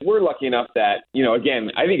think we're lucky enough that, again,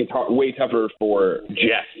 I think it's way tougher for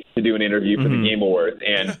Jeff to do an interview for the Game Awards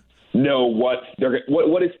and know what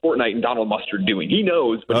is Fortnite and Donald Mustard doing. He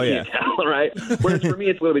knows, but he can't tell, right? Whereas for me,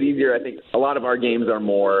 it's a little bit easier. I think a lot of our games are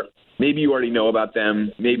more, maybe you already know about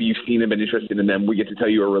them, maybe you've seen them, been interested in them. We get to tell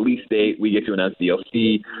you a release date, we get to announce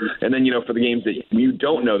DLC, and then, for the games that you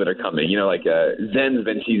don't know that are coming, like Zen's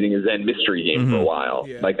been teasing a Zen mystery game for a while.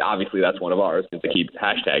 Yeah. Like, obviously that's one of ours because they keep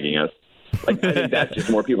hashtagging us. Like, I think that's just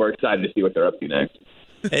more people are excited to see what they're up to next.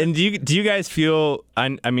 And do you guys feel? I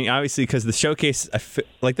mean, obviously, because the showcase,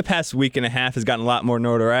 like the past week and a half, has gotten a lot more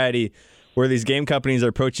notoriety. Where these game companies are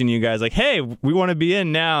approaching you guys like, "Hey, we want to be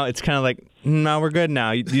in now." It's kind of like, "No, we're good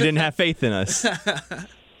now. You didn't have faith in us." I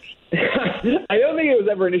don't think it was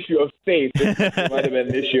ever an issue of faith. It might have been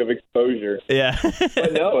an issue of exposure. Yeah.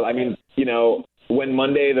 But no, I mean, when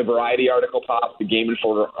Monday the Variety article popped, the Game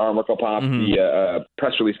Informer article popped, the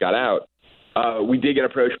press release got out. We did get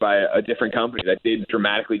approached by a different company that did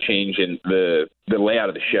dramatically change in the layout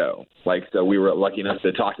of the show. Like, so we were lucky enough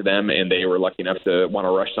to talk to them, and they were lucky enough to want to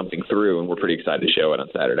rush something through, and we're pretty excited to show it on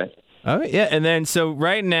Saturday. All right, yeah, and then so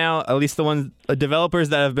right now, at least the developers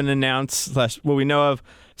that have been announced, / what we know of,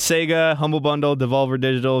 Sega, Humble Bundle, Devolver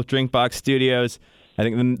Digital, Drinkbox Studios. I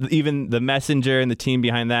think even the Messenger and the team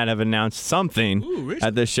behind that have announced something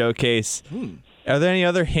at the showcase. Are there any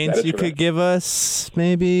other hints you could give us?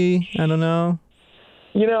 Maybe, I don't know.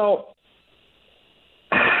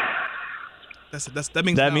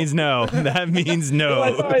 That means no. That means no.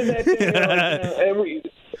 Well,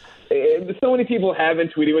 so many people have been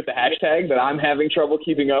tweeting with the hashtag that I'm having trouble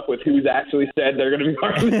keeping up with who's actually said they're going to be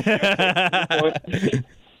part of the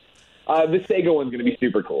The Sega one's going to be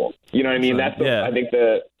super cool. You know what I mean? That's I think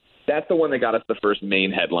that's the one that got us the first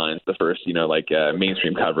main headlines, the first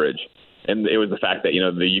mainstream coverage. And it was the fact that,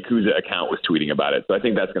 the Yakuza account was tweeting about it. So I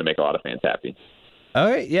think that's going to make a lot of fans happy. All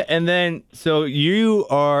right, yeah. And then, so you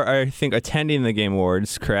are, I think, attending the Game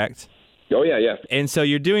Awards, correct? Oh, yeah. And so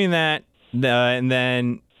you're doing that, and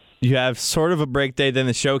then you have sort of a break day, then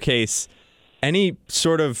the showcase. Any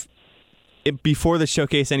sort of, before the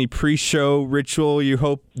showcase, any pre-show ritual you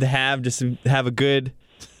hope to have, just to have a good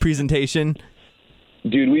presentation?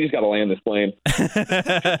 Dude, we just got to land this plane. I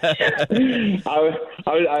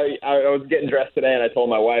was getting dressed today, and I told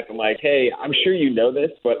my wife, I'm like, hey, I'm sure you know this,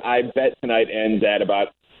 but I bet tonight ends at about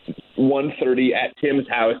 1:30 at Tim's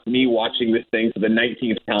house, me watching this thing for the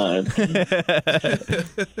 19th time.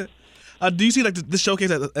 Do you see this showcase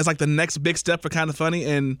as like the next big step for Kind of Funny?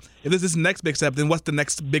 And if this is the next big step, then what's the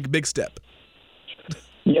next big step?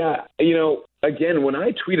 Yeah, again, when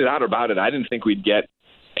I tweeted out about it, I didn't think we'd get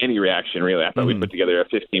any reaction, really. I thought we'd put together a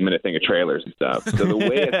 15-minute thing of trailers and stuff. So the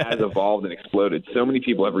way it has evolved and exploded, so many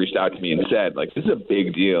people have reached out to me and said, like, this is a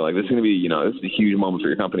big deal. Like, this is going to be, this is a huge moment for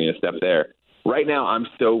your company to step there. Right now, I'm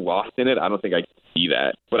so lost in it, I don't think I can see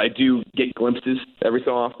that. But I do get glimpses every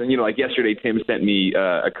so often. Like yesterday, Tim sent me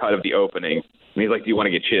a cut of the opening, and he's like, do you want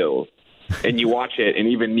to get chills? And you watch it, and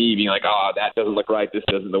even me being like, oh, that doesn't look right, this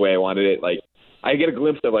doesn't the way I wanted it. Like, I get a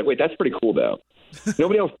glimpse of, like, wait, that's pretty cool, though.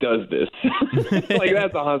 Nobody else does this. Like,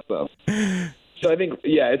 that's awesome. So I think,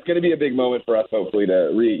 it's going to be a big moment for us, hopefully,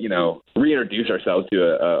 to reintroduce ourselves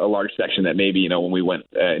to a large section that maybe, when we went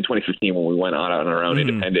in 2015, when we went on our own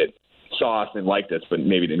independent, saw us and liked us, but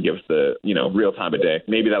maybe didn't give us the, real time of day.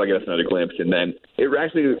 Maybe that'll get us another glimpse. And then it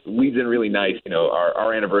actually leads in really nice.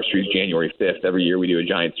 Our anniversary is January 5th. Every year we do a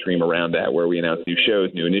giant stream around that where we announce new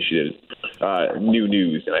shows, new initiatives, new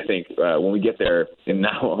news. And I think when we get there in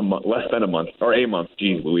now less than a month,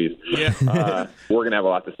 geez Louise, we're going to have a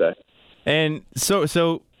lot to say. And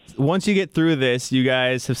so once you get through this, you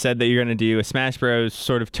guys have said that you're going to do a Smash Bros.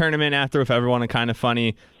 Sort of tournament after with everyone and Kind of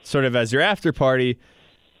Funny, sort of as your after party.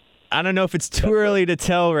 I don't know if it's too early to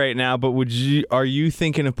tell right now, but are you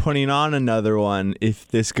thinking of putting on another one if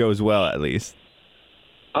this goes well, at least?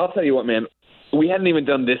 I'll tell you what, man. We hadn't even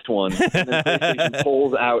done this one. And then PlayStation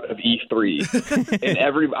pulls out of E3,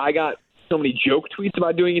 and I got so many joke tweets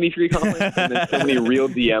about doing an E3 conference, and then so many real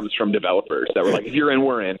DMs from developers that were like, if you're in,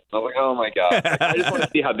 we're in. I was like, oh my God. Like, I just want to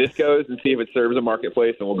see how this goes and see if it serves a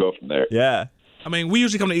marketplace, and we'll go from there. Yeah. I mean, we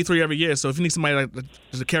usually come to E3 every year, so if you need somebody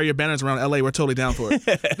to carry your banners around LA, we're totally down for it.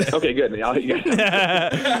 Okay, good. I'll let you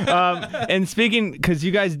guys And speaking, because you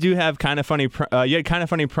guys do have Kind of Funny, you had Kind of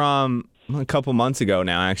Funny prom a couple months ago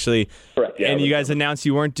now, actually. Correct, yeah, and you guys announced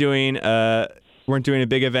you weren't doing a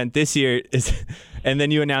big event this year. And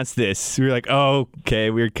then you announced this. We were like, oh, okay,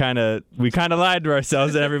 we kind of lied to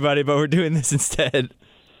ourselves and everybody, but we're doing this instead.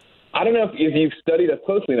 I don't know if you've studied us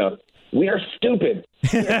closely enough. We are stupid.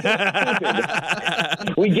 We are so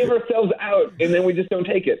stupid. We give ourselves out, and then we just don't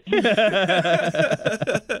take it.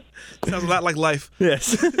 Sounds a lot like life.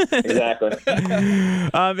 Yes. Exactly.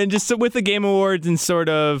 And just so with the Game Awards and sort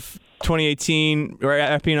of 2018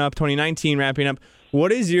 wrapping up, 2019 wrapping up,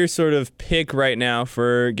 what is your sort of pick right now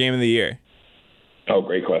for Game of the Year? Oh,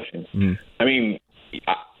 great question. I mean,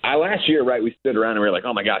 I last year, right, we stood around and we were like,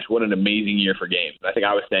 oh my gosh, what an amazing year for games. I think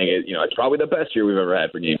I was saying it, it's probably the best year we've ever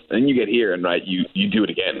had for games. And then you get here and, right, you do it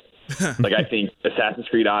again. Like, I think Assassin's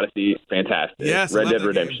Creed Odyssey, fantastic. Yes, Red Dead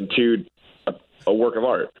Redemption 2, a work of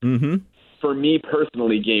art. Mm-hmm. For me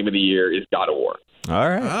personally, Game of the Year is God of War. All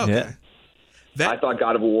right. Oh, okay. Yeah. I thought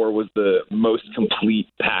God of War was the most complete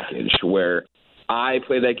package where I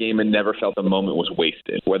played that game and never felt a moment was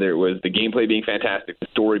wasted, whether it was the gameplay being fantastic, the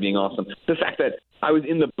story being awesome, the fact that I was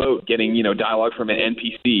in the boat getting, dialogue from an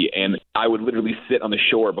NPC, and I would literally sit on the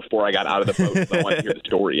shore before I got out of the boat because I wanted to hear the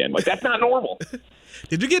story end. Like, that's not normal.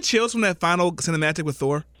 Did you get chills from that final cinematic with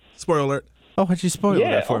Thor? Spoiler alert. Oh, why'd you spoil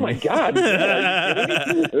that for me? Yeah, oh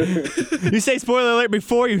my God. You say spoiler alert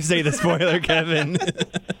before you say the spoiler, Kevin.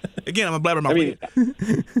 Again, I'm a blabbermouth. I mean,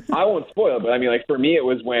 I won't spoil it, but I mean, like, for me, it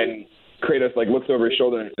was when Kratos looks over his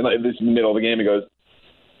shoulder in this middle of the game and goes,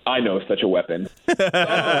 I know such a weapon.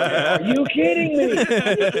 Are you kidding me?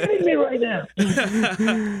 Are you kidding me right now?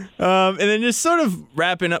 And then just sort of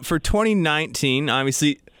wrapping up for 2019,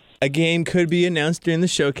 obviously a game could be announced during the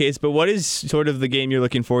showcase, but what is sort of the game you're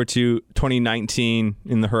looking forward to 2019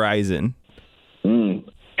 in the horizon?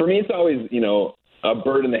 For me, it's always, a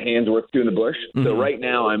bird in the hand's worth two in the bush. Mm-hmm. So right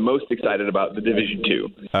now, I'm most excited about The Division 2.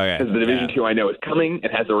 Okay. Because The Division 2 I know is coming.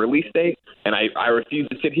 It has a release date. And I refuse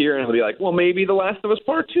to sit here and be like, well, maybe The Last of Us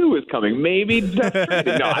Part 2 is coming. Maybe Death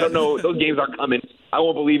Stranding. No, I don't know. Those games aren't coming. I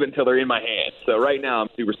won't believe it until they're in my hands. So right now, I'm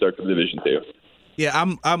super stoked for The Division 2. Yeah,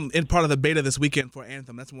 I'm in part of the beta this weekend for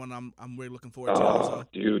Anthem. That's one I'm really looking forward to. Also.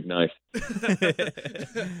 Dude, nice.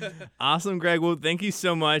 Awesome, Greg. Well, thank you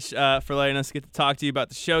so much for letting us get to talk to you about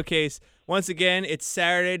the showcase. Once again, it's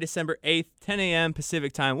Saturday, December 8th, 10 a.m.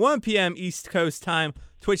 Pacific time, 1 p.m. East Coast time,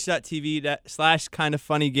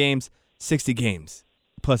 twitch.tv/kindoffunnygames, 60 games,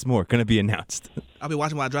 plus more, going to be announced. I'll be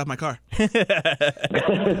watching while I drive my car. No,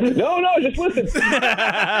 just listen.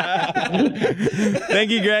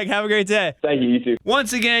 Thank you, Greg. Have a great day. Thank you, you too.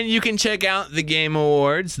 Once again, you can check out the Game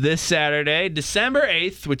Awards this Saturday, December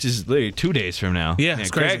 8th, which is literally 2 days from now. Yeah, it's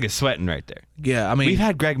crazy. Greg is sweating right there. Yeah, I mean, We've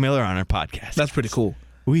had Greg Miller on our podcast. that's pretty cool.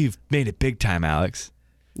 We've made it big time, Alex.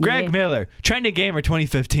 Greg Yeah. Miller, Trending Gamer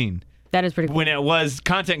 2015. That is pretty cool. When it was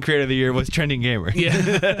Content Creator of the Year was Trending Gamer.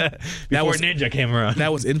 Yeah, Before was- Ninja came around.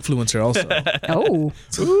 that was influencer also. Oh,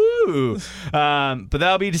 Ooh. But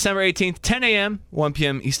that'll be December 18th, 10 a.m., 1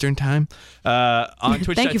 p.m. Eastern time on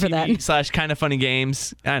Thank you for that.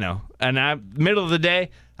 twitch.tv/kindoffunnygames. I know. And middle of the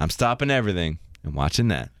day, I'm stopping everything and watching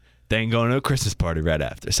that. Then going to a Christmas party right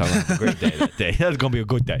after. So I'm having a great day that day. That's going to be a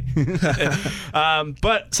good day.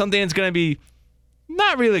 But something that's going to be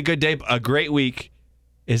not really a good day, but a great week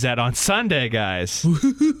is that on Sunday, guys.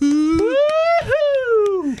 Woohoo!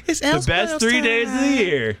 It's The best 3 days of the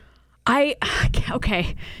year.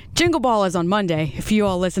 okay. Jingle Ball is on Monday. If you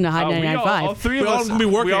all listen to High We all 99.5. three of We're all us gonna be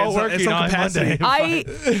working we all in some- in working some on capacity. Monday.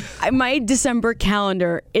 My December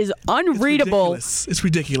calendar is unreadable, It's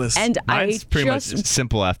ridiculous. and Mine's I pretty just much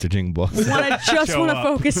simple after Jingle Ball. want to Show up.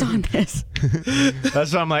 focus on this.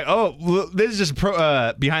 That's why I'm like, oh, well, this is just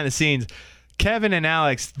behind the scenes. Kevin and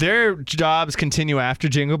Alex, their jobs continue after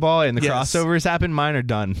Jingle Ball and the Yes. crossovers happen. Mine are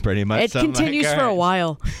done pretty much. It So I'm like, continues all for a right.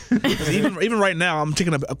 while. even right now, I'm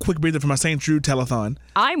taking a quick breather for my St. Jude telethon.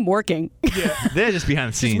 I'm working. They're just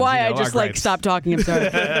behind the scenes. Why you I know, just our like gripes. stopped talking. I'm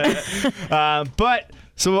sorry. But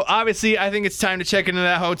so obviously, I think it's time to check into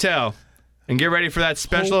that hotel and get ready for that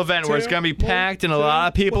special event where it's going to be packed and a lot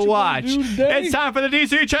of people watch. It's time for the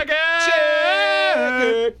DC check-in.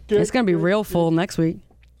 It's gonna be real full next week.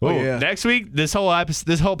 Oh, yeah. Next week, this whole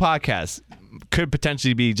podcast could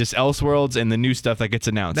potentially be just Elseworlds and the new stuff that gets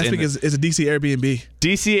announced. Next in week is a DC Airbnb.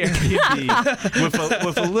 DC Airbnb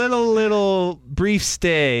with a little brief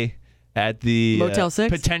stay at the Motel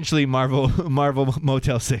 6? potentially Marvel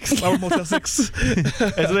Motel 6. Marvel Motel 6. It's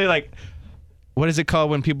literally like, what is it called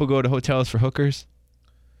when people go to hotels for hookers?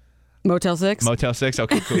 Motel 6? Motel 6?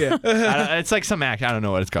 Okay, cool. Yeah. It's like some act. I don't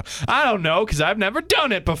know what it's called. I don't know because I've never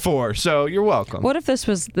done it before. So you're welcome. What if this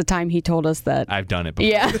was the time he told us that? I've done it before.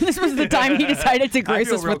 Yeah, this was the time he decided to I grace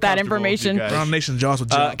feel us real with that comfortable with you information. guys. Ron Nation Jaws with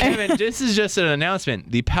Jump. Kevin, this is just an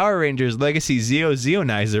announcement. The Power Rangers Legacy Zeo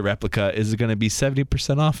Zeonizer replica is going to be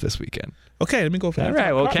 70% off this weekend. Okay, let me go for All that.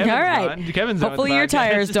 right, well, Kevin's All right. on. Kevin's on Hopefully the your podcast.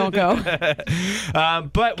 tires don't go.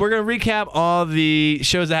 But we're going to recap all the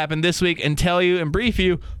shows that happened this week and tell you and brief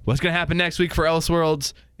you what's going to happen next week for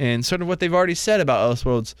Elseworlds and sort of what they've already said about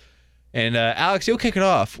Elseworlds. And Alex, you'll kick it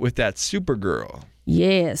off with that Supergirl.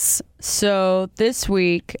 Yes. So this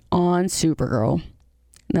week on Supergirl,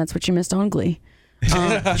 that's what you missed on Glee.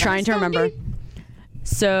 Trying to remember.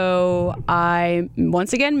 So I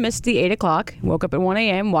once again missed the 8 o'clock. Woke up at 1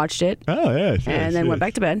 a.m., watched it, Oh, yes. and then went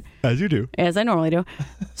back to bed, As you do. as I normally do.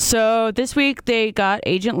 So this week they got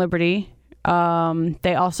Agent Liberty.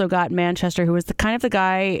 They also got Manchester, who was the kind of the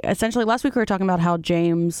guy. Essentially, last week we were talking about how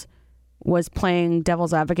James was playing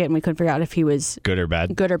devil's advocate, and we couldn't figure out if he was Good or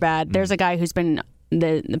bad? good or bad. There's a guy who's been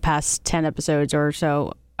the past 10 episodes or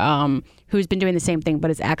so who's been doing the same thing, but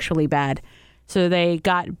is actually bad. So they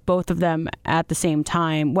got both of them at the same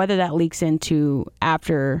time. Whether that leaks into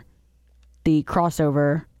after the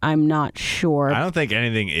crossover, I'm not sure. I don't think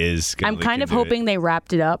anything is going I'm kind of hoping they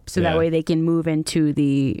wrapped it up so Yeah. that way they can move into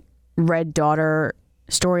the Red Daughter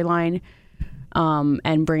storyline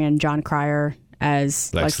and bring in John Cryer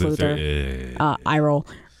as Lex Luthor. Eye roll.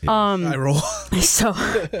 I roll. So,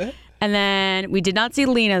 and then we did not see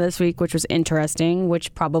Lena this week, which was interesting,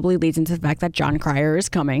 which probably leads into the fact that John Cryer is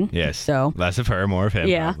coming. Yes. So, Less of her, more of him,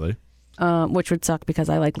 Yeah. probably. which would suck because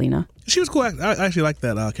I like Lena. She was cool. I actually like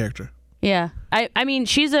that character. Yeah. I mean,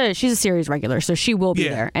 she's a series regular, so she will be Yeah.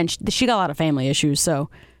 there. And she got a lot of family issues, so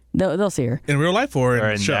they'll see her. In real life or in Or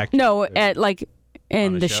the in show? act- No, in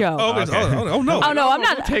the the show? show. Oh, okay. Okay. Oh, no. Oh, no, I'm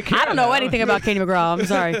not. take care I don't of know that. anything about Katie McGraw. I'm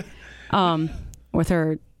sorry. With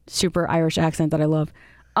her super Irish accent that I love.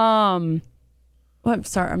 Well,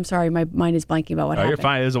 I'm sorry. My mind is blanking about what Oh, happened. you're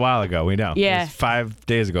fine. It was a while ago. We know. Yeah. It was 5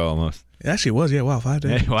 days ago almost. It actually was. Yeah, wow, 5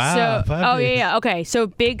 days. Wow. So, 5 days. yeah. Okay. So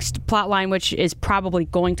big plot line, which is probably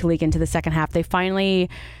going to leak into the second half. They finally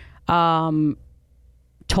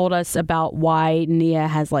told us about why Nia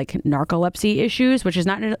has like narcolepsy issues, which is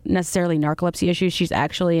not necessarily narcolepsy issues. She's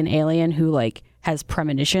actually an alien who like has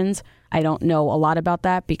premonitions. I don't know a lot about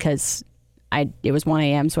that because it was 1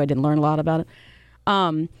 a.m., so I didn't learn a lot about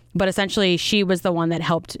it. But essentially, she was the one that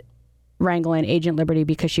helped wrangle in Agent Liberty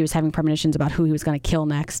because she was having premonitions about who he was going to kill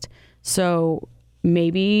next. So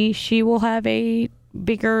maybe she will have a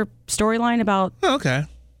bigger storyline about Oh, okay.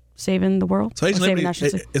 saving the world. So or Agent saving Liberty national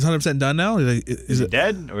se- is 100% done now? Is it?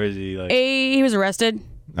 Dead? Or is he like. He was arrested.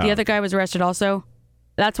 Oh. The other guy was arrested also.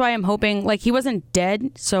 That's why I'm hoping, like, he wasn't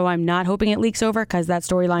dead, so I'm not hoping it leaks over because that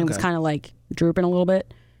storyline was Okay. kind of like drooping a little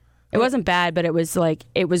bit. It wasn't bad, but it was like,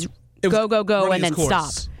 it was go, go, go, running and then its stop.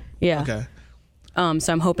 course. Yeah. Okay.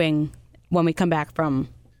 So I'm hoping when we come back from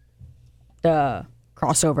the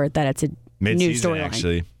crossover that it's a new Mid-season, storyline.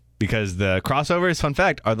 actually. Because the crossovers, fun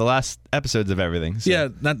fact, are the last episodes of everything. So Yeah,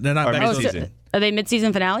 they're not Or back Oh, to mid-season. so are they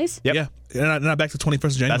mid-season finales? Yep. Yeah, they're not back to 21st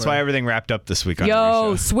of January. That's why everything wrapped up this week on Yo,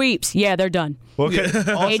 every show. sweeps. Yeah, they're done. Well, 'cause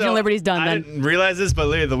also, Agent Liberty's done I then. didn't realize this, but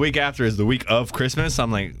literally the week after is the week of Christmas.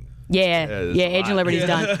 I'm like, Yeah, there's yeah, a Agent lot. Liberty's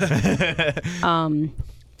done.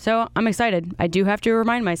 So I'm excited. I do have to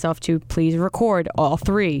remind myself to please record all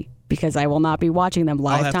three because I will not be watching them I'll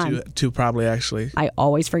live have time. to probably actually I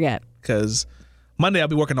always forget. because Monday I'll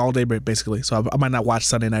be working all day basically, so I might not watch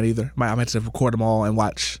Sunday night either. I might have to record them all and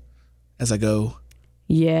watch as I go.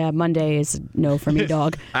 Yeah, Monday is no for me,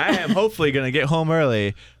 dog. I am hopefully going to get home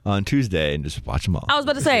early on Tuesday and just watch them all. I was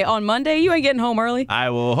about to say, on Monday, you ain't getting home early. I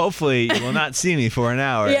will hopefully, you will not see me for an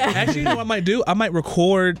hour. Yeah. Actually, you know what I might do? I might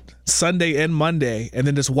record Sunday and Monday, and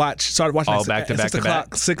then just start watching All at back to at back 6 to o'clock,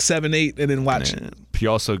 back? 6, 7, 8, and then watch. You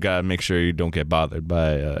also got to make sure you don't get bothered by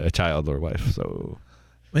a child or wife. So,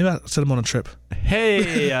 Maybe I'll send them on a trip.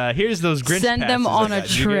 hey, here's those Grinch Send them passes I on a got.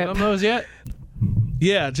 Did you trip. get them those yet?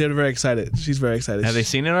 Yeah, Jen's very excited. She's very excited. Have they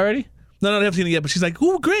seen it already? No, they haven't seen it yet. But she's like,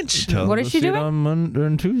 "Ooh, Grinch! Tell What them is to she see it doing?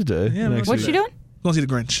 on Tuesday. Yeah, next What's week. she doing? Go see the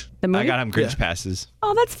Grinch." The movie? I got him Grinch Yeah. passes.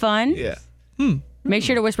 Oh, that's fun. Yeah. Make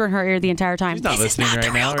sure to whisper in her ear the entire time. She's not This is listening not right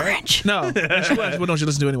the now, real right? Grinch. No, she was. Well, no, she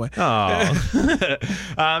listens to it anyway.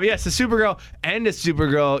 Oh. Yes, the Supergirl and the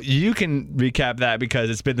Supergirl, you can recap that because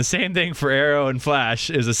it's been the same thing for Arrow and Flash.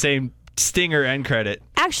 It was the same stinger end credit.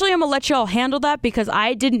 Actually, I'm gonna let y'all handle that because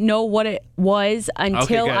I didn't know what it was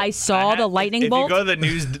until good. I saw the lightning bolt. If you go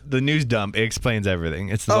to the news dump, it explains everything.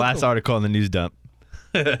 It's the last cool. article in the news dump.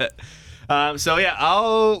 So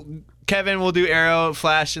yeah, Kevin will do Arrow,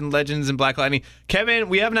 Flash, and Legends and Black Lightning. Kevin,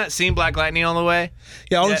 we have not seen Black Lightning all the way.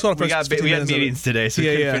 Yeah, I only yet. saw the first we 15 had minutes of it. meetings today, so we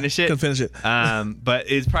couldn't finish it. Couldn't finish it.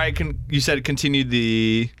 But it's probably you said it continued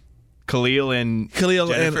the Khalil and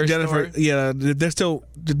Jennifer. story? Yeah,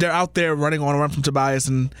 they're out there running on a run from Tobias,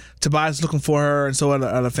 and Tobias is looking for her, and so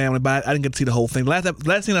are the family. But I didn't get to see the whole thing.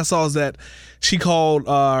 Last thing I saw is that she called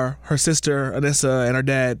her sister Anissa and her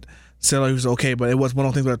dad. Said he was okay, but it was one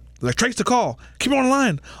of those things where like trace the call, keep her on the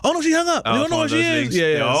line. Oh no, she hung up. Oh, We don't it's know one where of she those is. things. Yeah,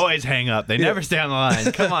 They yeah. always hang up. They never stay on the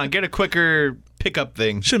line. Come on, get a quicker pickup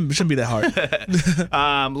thing. Shouldn't be that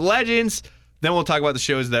hard. Legends. Then we'll talk about the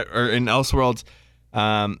shows that are in Elseworlds.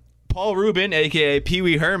 Paul Rubin, aka Pee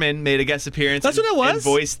Wee Herman, made a guest appearance. That's what it was? And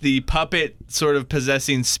voiced the puppet sort of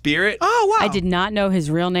possessing spirit. Oh wow! I did not know his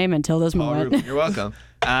real name until this Paul moment. Rubin, you're welcome.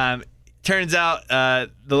 Turns out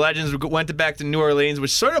the Legends went back to New Orleans,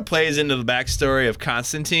 which sort of plays into the backstory of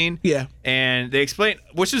Constantine. Yeah. And they explain,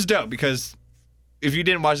 which is dope because if you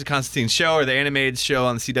didn't watch the Constantine show or the animated show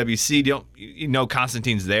on the CWC, you know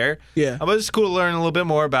Constantine's there. Yeah. But it's cool to learn a little bit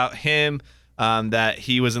more about him, that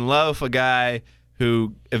he was in love with a guy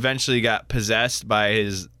who eventually got possessed by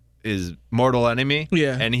his mortal enemy.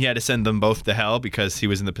 Yeah. And he had to send them both to hell because he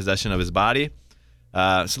was in the possession of his body.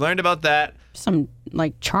 So learned about that. Some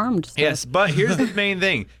like charmed stuff. Yes, but here's the main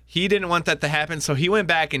thing. He didn't want that to happen, so he went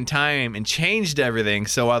back in time and changed everything.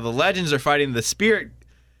 So while the Legends are fighting the spirit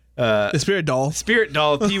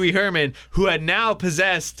doll, Pee Wee Herman, who had now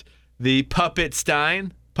possessed the puppet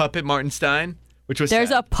Martin Stein, which was There's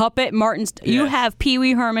sad. a puppet Martin. You Yes. have Pee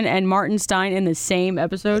Wee Herman and Martin Stein in the same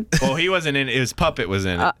episode. Well, he wasn't in it. His puppet was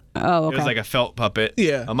in it. Oh, okay. It was like a felt puppet.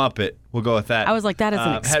 Yeah. A Muppet. We'll go with that. I was like, that is an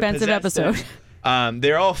Had expensive possessed episode. him.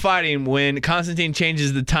 They're all fighting when Constantine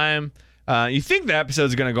changes the time. You think the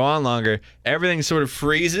episode's going to go on longer. Everything sort of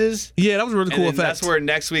freezes. Yeah, that was a really cool And then effect. that's where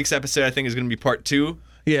next week's episode, I think, is going to be part 2.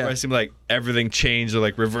 Yeah. Where it seemed like everything changed or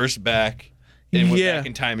like reversed back and went Yeah. back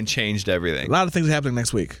in time and changed everything. a lot of things are happening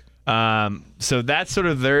next week. So that's sort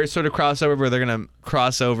of their sort of crossover where they're going to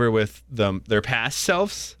cross over with their past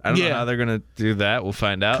selves. I don't know Yeah. how they're going to do that. We'll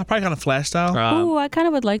find out. Probably kind of Flash style. Ooh, I kind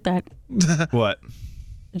of would like that. What?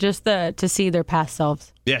 Just to see their past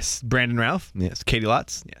selves. Yes. Brandon Routh. Yes. Katie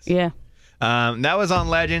Lotz. Yes. Yeah. That was on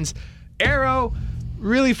Legends. Arrow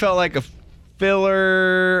really felt like a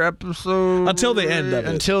filler episode Until the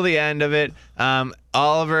end of it.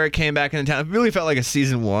 Oliver came back into town. It really felt like a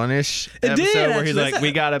season 1-ish It episode did, where he's actually. like,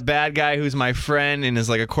 we got a bad guy who's my friend and is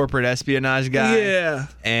like a corporate espionage guy. Yeah.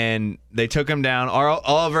 And they took him down.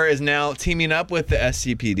 Oliver is now teaming up with the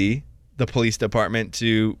SCPD, the police department,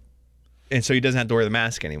 and so he doesn't have to wear the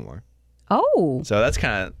mask anymore. Oh. So that's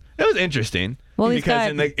kind of, it was interesting. Well, he's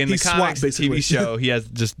because got- in the He's SWAT, comics basically. TV show, he has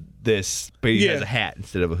just this, but he Yeah. has a hat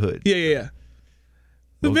instead of a hood. Yeah.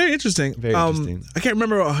 Well, Very interesting. very interesting. I can't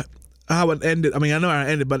remember how it ended. I mean, I know how it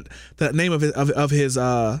ended, but the name of his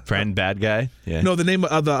Friend, bad guy. Yeah. no, the name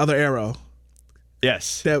of the other Arrow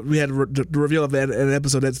Yes. that we had the reveal of that in an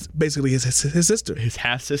episode. That's basically his sister. His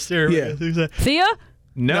half sister. Yeah. Thea?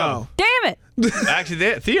 No. Damn it.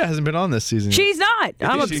 Actually, Thea hasn't been on this season. She's not.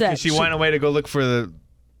 I'm upset. She went away to go look for the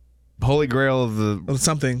Holy Grail of the Or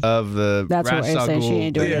something. That's what Ra's I al say. She Ghul.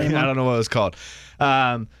 ain't doing it anymore. I don't know what it was called.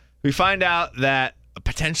 We find out that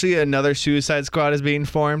potentially another Suicide Squad is being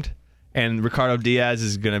formed, and Ricardo Diaz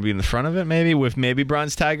is going to be in the front of it, maybe with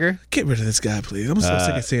Bronze Tiger. Get rid of this guy, please. I'm so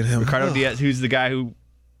sick of seeing him. Ricardo Diaz, who's the guy who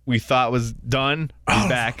we thought was done, he's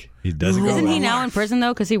back. He doesn't go. Isn't he well. now in prison,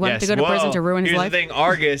 though? Because he wanted to go to prison to ruin his here's life? the thing.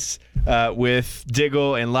 Argus with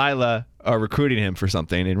Diggle and Lila are recruiting him for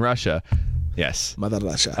something in Russia. Yes. Mother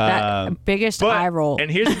Russia. That biggest But- eye roll.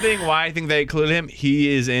 And here's the thing why I think they included him. He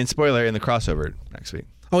is in spoiler in the crossover next week.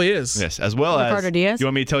 Oh, he is. Yes, as well Ricardo as. Diaz? You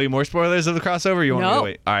want me to tell you more spoilers of the crossover? Or you want me No. to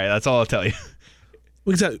wait? All right, that's all I'll tell you.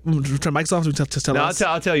 We can turn mics off. We can just tell No, us.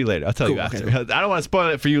 I'll tell you later. I'll tell you Cool, after. okay. I don't want to spoil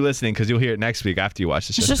it for you listening because you'll hear it next week after you watch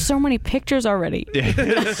the show. There's just so many pictures already.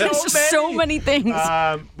 There's just so many things.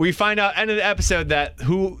 We find out end of the episode that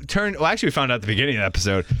actually we found out at the beginning of the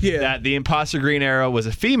episode that the imposter Green Arrow was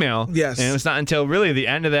a female. Yes. And it was not until really the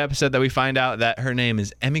end of the episode that we find out that her name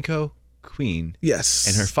is Emiko Queen. Yes.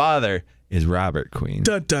 And her father is Robert Queen.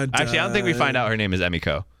 Dun, dun, dun. Actually, I don't think we find out her name is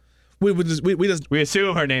Emiko. We just We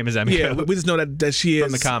assume her name is Emiko yeah. We just know that she is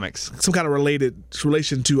from the comics. some kind of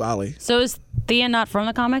relation to Ollie. So is Thea not from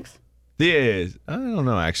the comics? I don't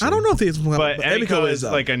know actually. I don't know if it's But Emiko is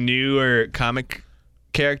though. like a newer comic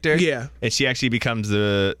character. Yeah. And she actually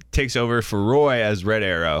takes over for Roy as Red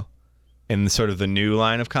Arrow. in sort of the new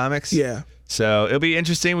line of comics. Yeah. So it'll be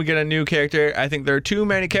interesting. We get a new character. I think there are too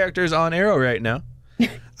many characters on Arrow right now.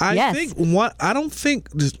 Yes. I don't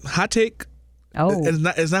think just hot take. Oh,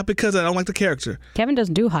 It's not because I don't like the character. Kevin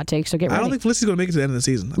doesn't do hot takes, so get I ready. don't think Felicity's gonna make it to the end of the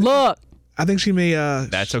season. Look, I think she may.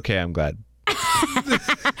 That's okay. I'm glad.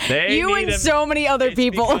 They you need and a- so many other it's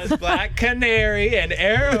people. because Black Canary and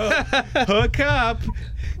Arrow hook up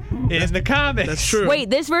in the comics. That's true. Wait,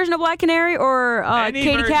 this version of Black Canary or Any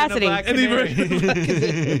Katie version of Cassidy? Black Any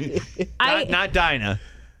Canary. not Dinah.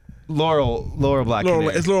 Laurel Black Laurel,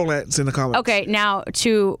 Canary. it's Laurel Lance in the comics. Okay, now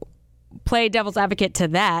to play devil's advocate to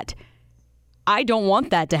that, I don't want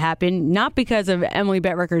that to happen. Not because of Emily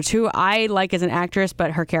Bett Rickards, who I like as an actress,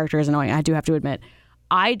 but her character is annoying. I do have to admit.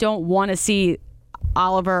 I don't want to see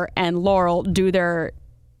Oliver and Laurel do their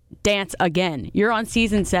dance again. You're on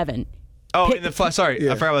season 7. Oh, in the flash. Sorry,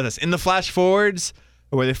 I forgot about this. In the flash forwards,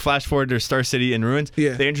 where they flash forward to Star City in ruins,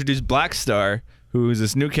 they introduced Black Star, who is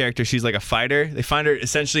this new character. She's like a fighter. They find her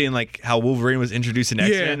essentially in like how Wolverine was introduced in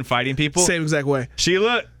X-Men, fighting people. Same exact way.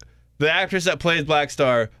 The actress that plays Black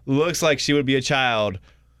Star looks like she would be a child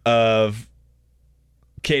of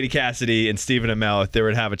Katie Cassidy and Stephen Amell if they were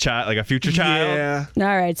to have a child, like a future child. Yeah.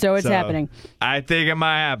 All right, so it's happening. I think it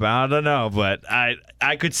might happen. I don't know, but I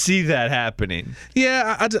could see that happening.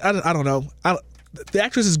 Yeah. I don't know. The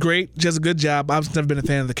actress is great. She has a good job. I've never been a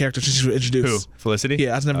fan of the character since she was introduced. Who? Felicity?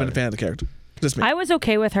 Yeah, I've never been a fan of the character. Just me. I was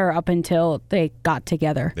okay with her up until they got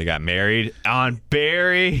together. They got married on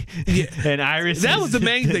Barry and Iris. That was the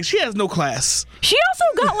main thing. She has no class. She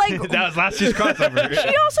also got like That was last year's crossover.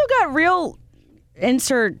 she also got real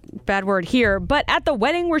insert bad word here, but at the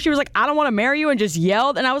wedding where she was like, I don't want to marry you, and just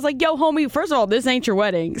yelled, and I was like, yo, homie, first of all, this ain't your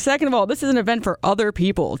wedding. Second of all, this is an event for other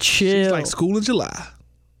people. Chill. She's like School in July.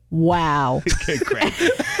 Wow. Great.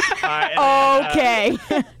 All right, Okay.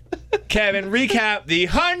 Kevin, recap the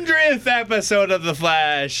 100th episode of The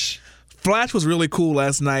Flash. Flash was really cool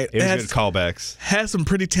last night. It was good callbacks. Had some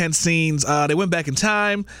pretty tense scenes. They went back in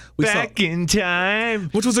time. In time.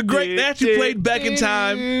 Which was a great. They actually played Back in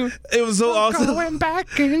Time. It was so awesome. Going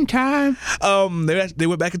back in time. They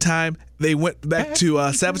went back in time. They went back to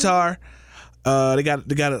Savitar. They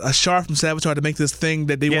got a shard from Savitar to make this thing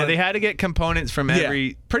that they wanted. They had to get components from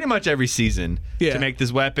pretty much every season to make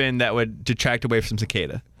this weapon that would detract away from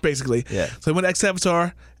Cicada. Basically. Yeah. So they went to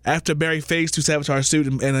Savitar after Barry phased to Savitar's suit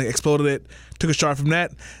and exploded it, took a shard from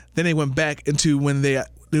that. Then they went back into when they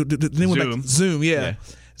went back to Zoom, yeah.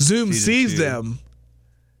 Zoom sees them.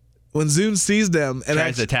 When Zoom sees them and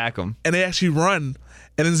tries to attack them. And they actually run.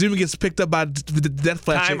 And then Zoom gets picked up by the Death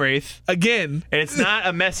Flash. Time Wraith. Again. And it's not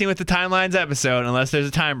a messing with the timelines episode unless there's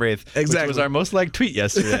a Time Wraith. Exactly. Which was our most liked tweet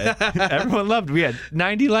yesterday. Everyone loved it. We had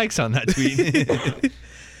 90 likes on that tweet.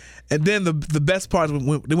 And then the best part was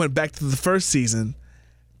when they went back to the first season.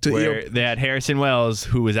 Where they had Harrison Wells,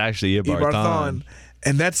 who was actually Eobard Thawne.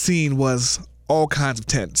 And that scene was all kinds of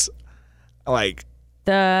tense. Like.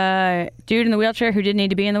 The dude in the wheelchair who didn't need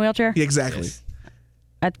to be in the wheelchair? Yeah, exactly. Yes.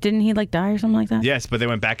 Didn't he die or something like that? Yes, but they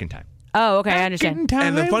went back in time. Oh, okay, I understand.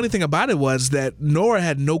 And the funny thing about it was that Nora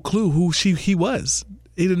had no clue who he was.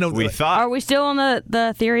 He didn't know. We thought. Are we still on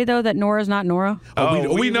the theory though that Nora's not Nora?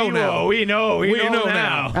 We know now. We know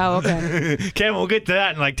now. Oh, okay. Kevin, we'll get to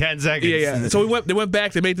that in like 10 seconds. Yeah. So they went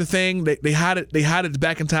back. They made the thing. They hide it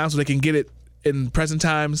back in time so they can get it in present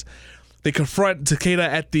times. They confront Takeda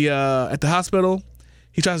at the hospital.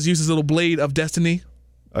 He tries to use his little blade of destiny.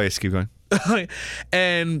 Oh yes, keep going.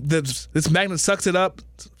 And this magnet sucks it up.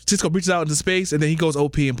 Cisco reaches out into space, and then he goes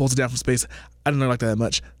OP and pulls it down from space. I didn't like that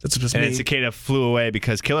much. That's just and me. then Cicada flew away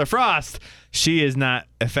because Killer Frost, she is not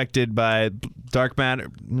affected by dark matter.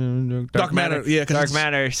 Dark matter, yeah. Dark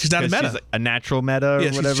matter. She's not a meta. She's a natural meta or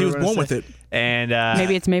Yeah, whatever. she was born with it. And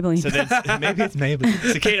Maybe it's Maybelline. So maybe it's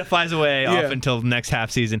Maybelline. Cicada flies away off until the next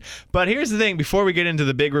half season. But here's the thing: before we get into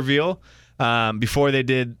the big reveal, before they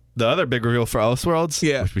did the other big reveal for Elseworlds,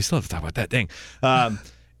 which we still have to talk about that thing,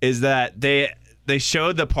 is that they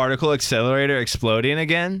showed the particle accelerator exploding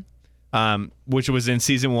again, which was in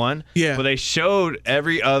season 1. Yeah. But they showed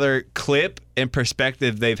every other clip and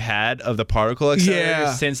perspective they've had of the particle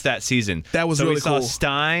accelerator since that season. That was really cool. We saw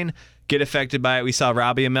Stein get affected by it. We saw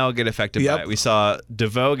Robbie Amell get affected by it. We saw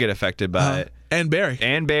DeVoe get affected by it. And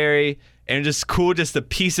Barry. And just cool just to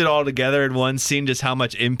piece it all together in one scene, just how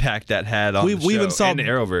much impact that had on the show and the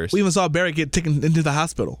Arrowverse. We even saw Barry get taken into the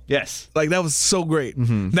hospital. Yes. Like, that was so great.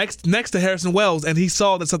 Mm-hmm. Next to Harrison Wells, and he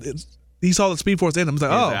saw the Speed Force in him. He's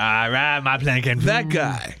like, all right, my planking. That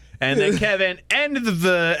guy. And then Kevin ended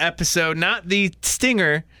the episode, not the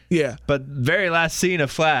stinger, but very last scene of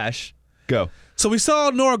Flash. Go. So we saw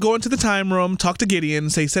Nora go into the time room, talk to Gideon,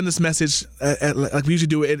 say send this message like we usually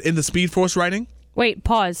do it in the Speed Force writing. Wait,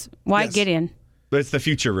 pause. Why Yes. Gideon? But it's the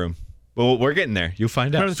future room. Well, we're getting there. You'll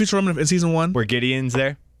find Remember out. the future room in season 1? Where Gideon's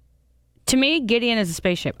there. To me, Gideon is a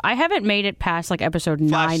spaceship. I haven't made it past like episode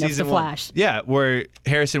 9 of The season one. Flash. Yeah, where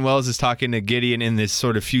Harrison Wells is talking to Gideon in this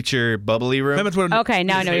sort of future bubbly room. Remember when Okay,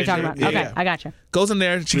 now I know what you're talking about. Yeah, Okay, yeah. I gotcha. Goes in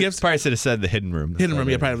there, she gives Probably should have said the hidden room. hidden room.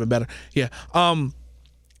 Yeah, probably been better. Yeah.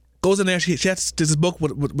 Goes in there. She has this book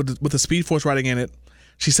with the Speed Force writing in it.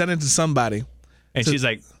 She sent it to somebody. And she's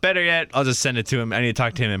like, better yet, I'll just send it to him. I need to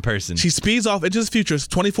talk to him in person. She speeds off into the future. It's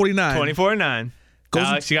 2049. 24/9. Goes-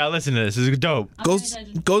 Alex, you gotta listen to this. This is dope. Goes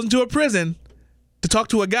into a prison to talk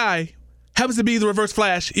to a guy. Happens to be the Reverse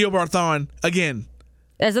Flash, Eobard Thawne again.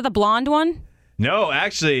 Is it the blonde one? No,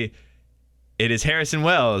 actually, it is Harrison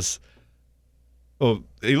Wells. Well,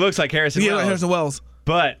 he looks like Harrison Yeah, Wells, Harrison Wells.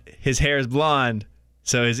 but his hair is blonde,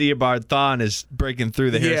 so his Eobard Thawne is breaking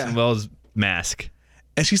through the Yeah. Harrison Wells mask.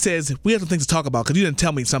 And she says, we have some things to talk about because you didn't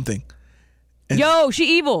tell me something. Yo,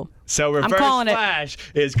 she evil. So Reverse calling it. Flash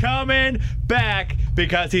is coming back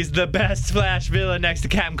because he's the best Flash villain next to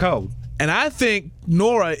Captain Cold. And I think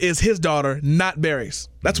Nora is his daughter, not Barry's.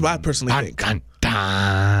 That's what I personally think. Dun,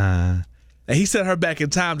 dun. And he sent her back in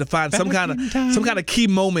time to find some kind of key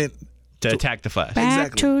moment. To attack the Flash.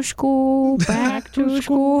 Back Exactly. to school. Back to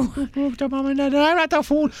school. But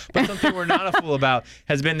something we're not a fool about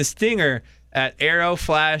has been the stinger at Arrow,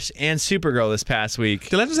 Flash, and Supergirl this past week.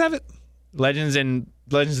 Did Legends have it? Legends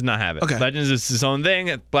did not have it. Okay. Legends is its own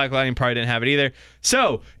thing. Black Lightning probably didn't have it either.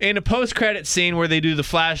 So, in a post-credit scene where they do the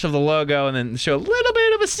flash of the logo and then show a little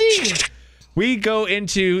bit of a scene, we go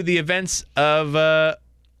into the events of a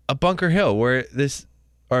Bunker Hill, where this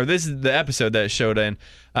is the episode that it showed in,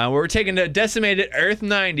 where we're taken to decimated Earth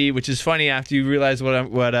 90, which is funny after you realize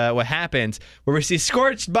what happens, where we see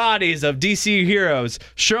scorched bodies of DC heroes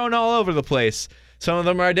strewn all over the place. Some of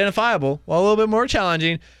them are identifiable, while a little bit more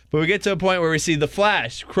challenging. But we get to a point where we see the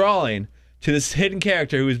Flash crawling to this hidden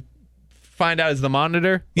character who is find out is the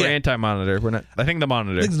Monitor or Yeah. Anti-Monitor. We're not. I think the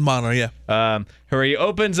Monitor. I think it's the Monitor, yeah. Where he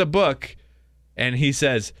opens a book and he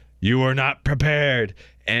says, "You are not prepared."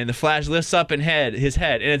 And the Flash lifts up his head,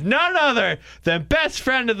 and it's none other than best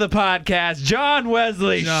friend of the podcast, John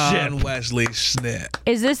Wesley John Shipp. Wesley Schnitt.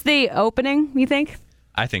 Is this the opening, you think?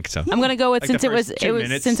 I think so. I'm gonna go with Like since the it was first 2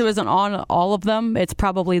 minutes. since it was on all of them, it's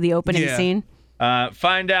probably the opening Yeah. scene.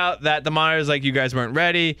 Find out that the Monitor's like, you guys weren't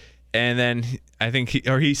ready, and then I think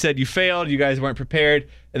he said you failed, you guys weren't prepared,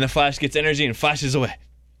 and the Flash gets energy and flashes away.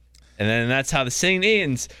 And then that's how the scene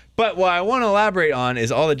ends. But what I want to elaborate on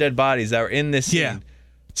is all the dead bodies that were in this scene. Yeah.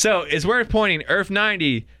 So it's worth pointing Earth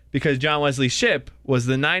 90 because John Wesley Shipp was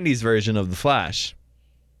the 90s version of the Flash.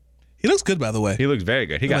 He looks good, by the way. He looks very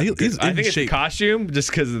good. He's I in think it's the shape. costume, just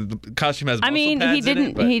because the costume has. I muscle mean, pads he in didn't.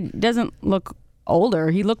 it, but- He doesn't look older.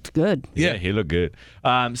 He looked good. Yeah, he looked good.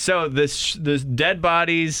 So the dead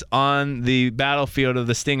bodies on the battlefield of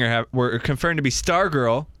the Stinger were confirmed to be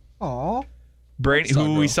Stargirl, who we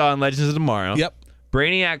Stargirl. saw in Legends of Tomorrow. Yep.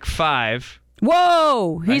 Brainiac 5.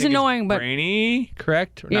 Whoa, I he's think it's annoying, but Brainy,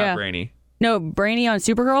 correct? Or Yeah. Not Brainy. no, Brainy on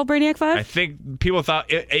Supergirl, Brainiac 5? I think people thought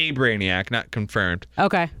a Brainiac, not confirmed.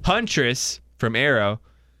 Okay. Huntress from Arrow.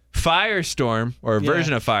 Firestorm, or a Yeah,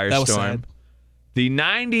 version of that was Firestorm. sad. The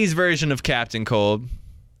 90s version of Captain Cold.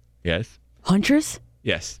 Yes. Huntress?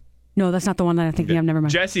 Yes. No, that's not the one that I'm thinking of. Never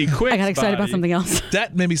mind. Jesse Quick. I got excited about something else.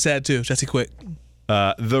 That made me sad, too. Jesse Quick.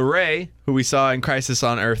 The Ray, who we saw in Crisis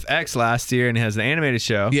on Earth X last year and has the animated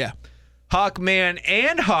show. Yeah. Hawkman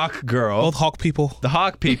and Hawkgirl. Both Hawk people. The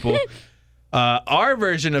Hawk people. Our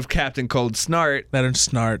version of Captain Cold Snart. That and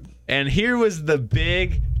Snart. And here was the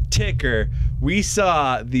big ticker. We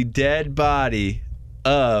saw the dead body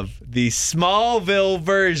of the Smallville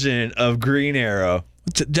version of Green Arrow.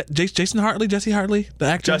 Jason Hartley? Jesse Hartley? The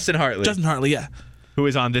actor? Justin Hartley. Justin Hartley, yeah. Who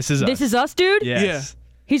is on This Is Us. This is us, dude. Yes.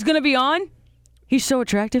 He's gonna be on. He's so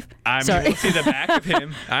attractive. I mean, Sorry. we'll see the back of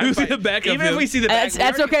him. We'll see the back of Even him. if we see the back,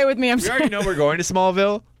 That's okay with me. I'm we sorry. already know we're going to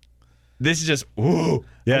Smallville. This is just, ooh.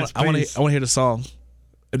 Yes, I want please. to hear the song.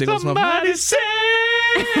 If they go to Somebody say.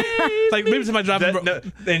 like maybe somebody driving.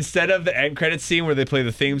 Instead of the end credits scene where they play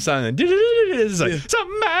the theme song, and it's like,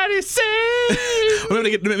 somebody say. Or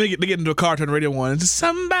maybe they get into a car, turn the radio on, and just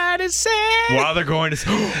somebody say. While they're going to.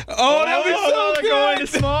 Oh, that'd be so they're good. going to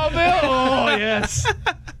Smallville. Oh, yes.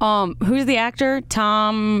 Who's the actor?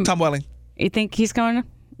 Tom. Tom Welling. You think he's going?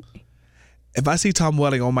 If I see Tom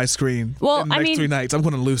Welling on my screen Well, in the I next mean- 3 nights, I'm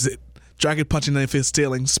going to lose it. Dragon punching and fist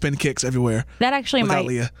stealing, spin kicks everywhere. That actually Without might.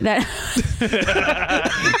 Leah. That. You're just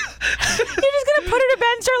gonna put her to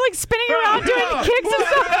bed and start like spinning her not doing the kicks and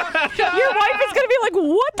stuff, your wife is going to be like,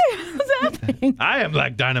 what the hell is happening? I am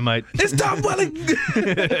like dynamite. It's Tom Welling.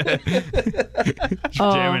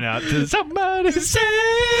 Jamming out to somebody say.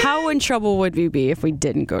 How in trouble would we be if we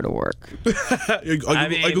didn't go to work? Are you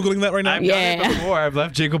Googling that right now? I've done it before. I've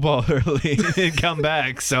left Jingle Ball early and come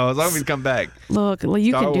back. So as long as we come back. Look,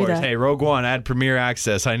 you Star can do Wars, that. hey, Rogue One, add premiere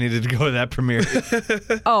access. I needed to go to that premiere.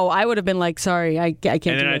 Oh, I would have been like, sorry, I can't And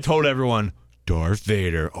do then I this. told everyone, Darth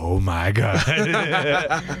Vader. Oh my God.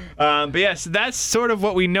 But yes, that's sort of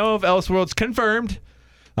what we know of Elseworlds confirmed.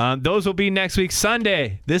 Those will be next week,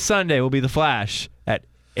 Sunday. This Sunday will be The Flash at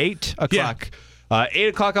 8 o'clock. 8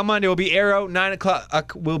 o'clock on Monday will be Arrow. 9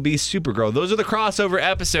 o'clock will be Supergirl. Those are the crossover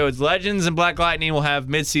episodes. Legends and Black Lightning will have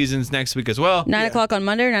mid-seasons next week as well. 9 o'clock on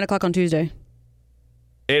Monday or 9 o'clock on Tuesday?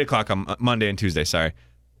 8 o'clock on Monday and Tuesday, sorry.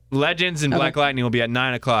 Legends and Black Lightning will be at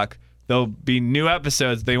 9 o'clock. There'll be new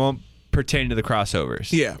episodes. They won't pertain to the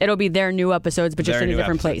crossovers. Yeah. It'll be their new episodes, but just They're in a new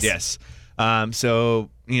different episodes, place. Yes. So,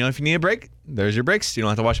 if you need a break, there's your breaks. You don't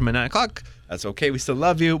have to watch them at 9 o'clock. That's okay. We still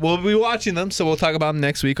love you. We'll be watching them, so we'll talk about them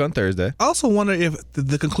next week on Thursday. I also wonder if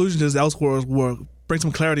the conclusion to this Elseworlds will bring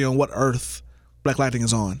some clarity on what Earth Black Lightning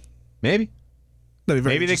is on. Maybe. That'd be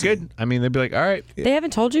very Maybe they interesting. could. I mean, they'd be like, all right. They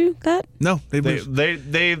haven't told you that? No, They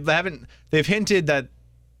haven't. They've hinted that.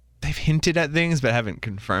 They've hinted at things, but haven't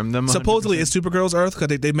confirmed them. 100%. supposedly it's Supergirl's Earth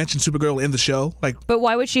because they mentioned Supergirl in the show. Like, But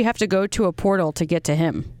why would she have to go to a portal to get to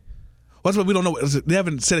him? that's what we don't know. They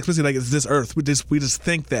haven't said explicitly like it's this Earth. We just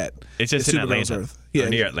think that It's just in Supergirl's Atlanta. Earth. Yeah, Or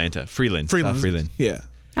near Atlanta. Freeland. Freeland. South Freeland. Yeah.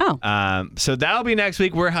 Oh. So that'll be next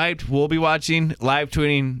week. We're hyped. We'll be watching, live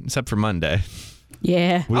tweeting, except for Monday.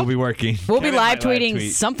 Yeah. We'll be working. We'll be Kevin live might tweeting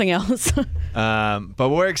tweet. something else. But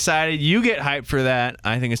we're excited. You get hyped for that.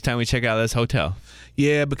 I think it's time we check out this hotel.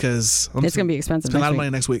 Yeah, because It's going to be expensive spend a lot next of money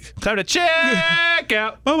week. next week. Time to check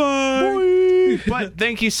out. Bye-bye. But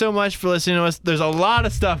thank you so much for listening to us. There's a lot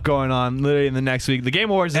of stuff going on literally in the next week. The Game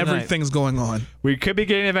Awards tonight. Everything's going on. We could be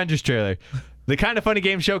getting an Avengers trailer. The Kind of Funny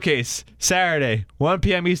Game Showcase, Saturday, 1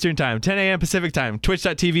 p.m. Eastern Time, 10 a.m. Pacific Time,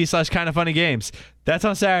 twitch.tv/kindoffunnygames. That's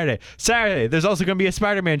on Saturday. Saturday, there's also going to be a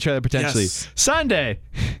Spider-Man trailer potentially. Yes. Sunday,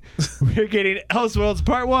 we're getting Elseworlds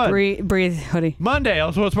Part 1. Breathe, hoodie. Monday,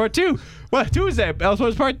 Elseworlds Part 2. Tuesday,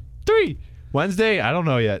 Elseworlds Part 3. Wednesday, I don't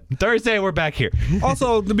know yet. Thursday, we're back here.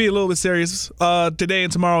 Also, to be a little bit serious, today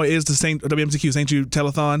and tomorrow is the WMCQ St. Jude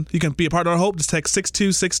Telethon. You can be a partner of Hope. Just text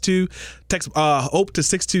 6262. Text Hope to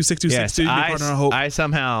 626262. Yes, Be a partner of Hope. I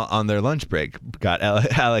somehow, on their lunch break, got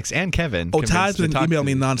Alex and Kevin. Ty's convinced to been talk emailing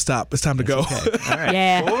to me nonstop. It's time to go. All right.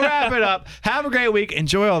 Yeah. We'll wrap it up. Have a great week.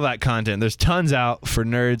 Enjoy all that content. There's tons out for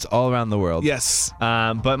nerds all around the world. Yes.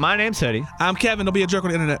 But my name's Hoodie. I'm Kevin. Don't be a jerk on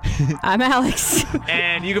the internet. I'm Alex.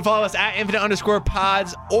 And you can follow us at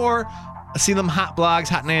 @infinite_pods or see them hot blogs,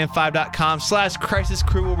 hotnam5.com/crisis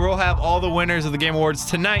crew, where we'll have all the winners of the Game Awards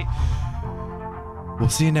tonight. We'll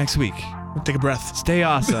see you next week. Take a breath. Stay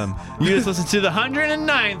awesome. You just listened to the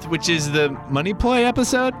 109th, which is the money ploy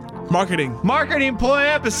episode? Marketing ploy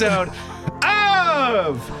episode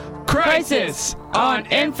of Crisis on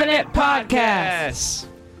Infinite Podcasts.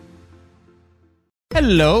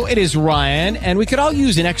 Hello, it is Ryan, and we could all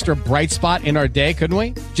use an extra bright spot in our day, couldn't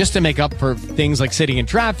we? Just to make up for things like sitting in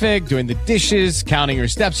traffic, doing the dishes, counting your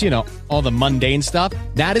steps, all the mundane stuff.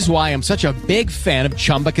 That is why I'm such a big fan of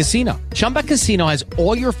Chumba Casino. Chumba Casino has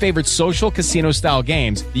all your favorite social casino-style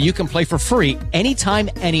games that you can play for free anytime,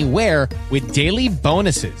 anywhere with daily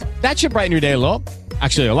bonuses. That should brighten your day a little.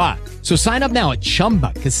 Actually, a lot. So sign up now at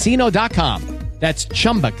ChumbaCasino.com. That's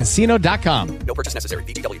ChumbaCasino.com. No purchase necessary.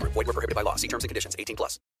 VGW Group. Void where prohibited by law. See terms and conditions.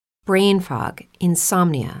 18+. Brain fog,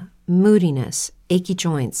 insomnia, moodiness, achy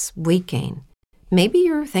joints, weight gain. Maybe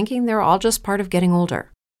you're thinking they're all just part of getting older.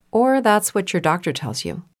 Or that's what your doctor tells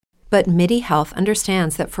you. But MIDI Health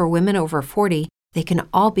understands that for women over 40, they can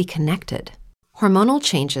all be connected. Hormonal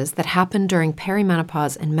changes that happen during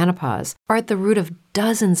perimenopause and menopause are at the root of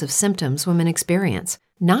dozens of symptoms women experience,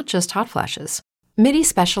 not just hot flashes. MIDI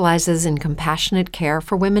specializes in compassionate care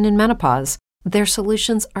for women in menopause. Their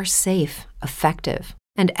solutions are safe, effective,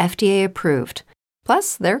 and FDA approved.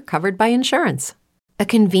 Plus, they're covered by insurance. A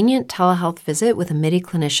convenient telehealth visit with a MIDI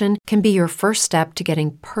clinician can be your first step to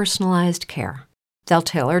getting personalized care. They'll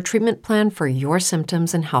tailor a treatment plan for your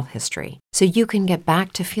symptoms and health history, so you can get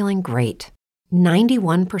back to feeling great.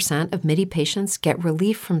 91% of MIDI patients get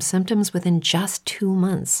relief from symptoms within just 2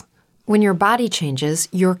 months. When your body changes,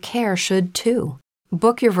 your care should too.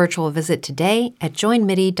 Book your virtual visit today at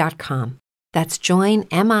joinmidi.com. That's joinmidi.com.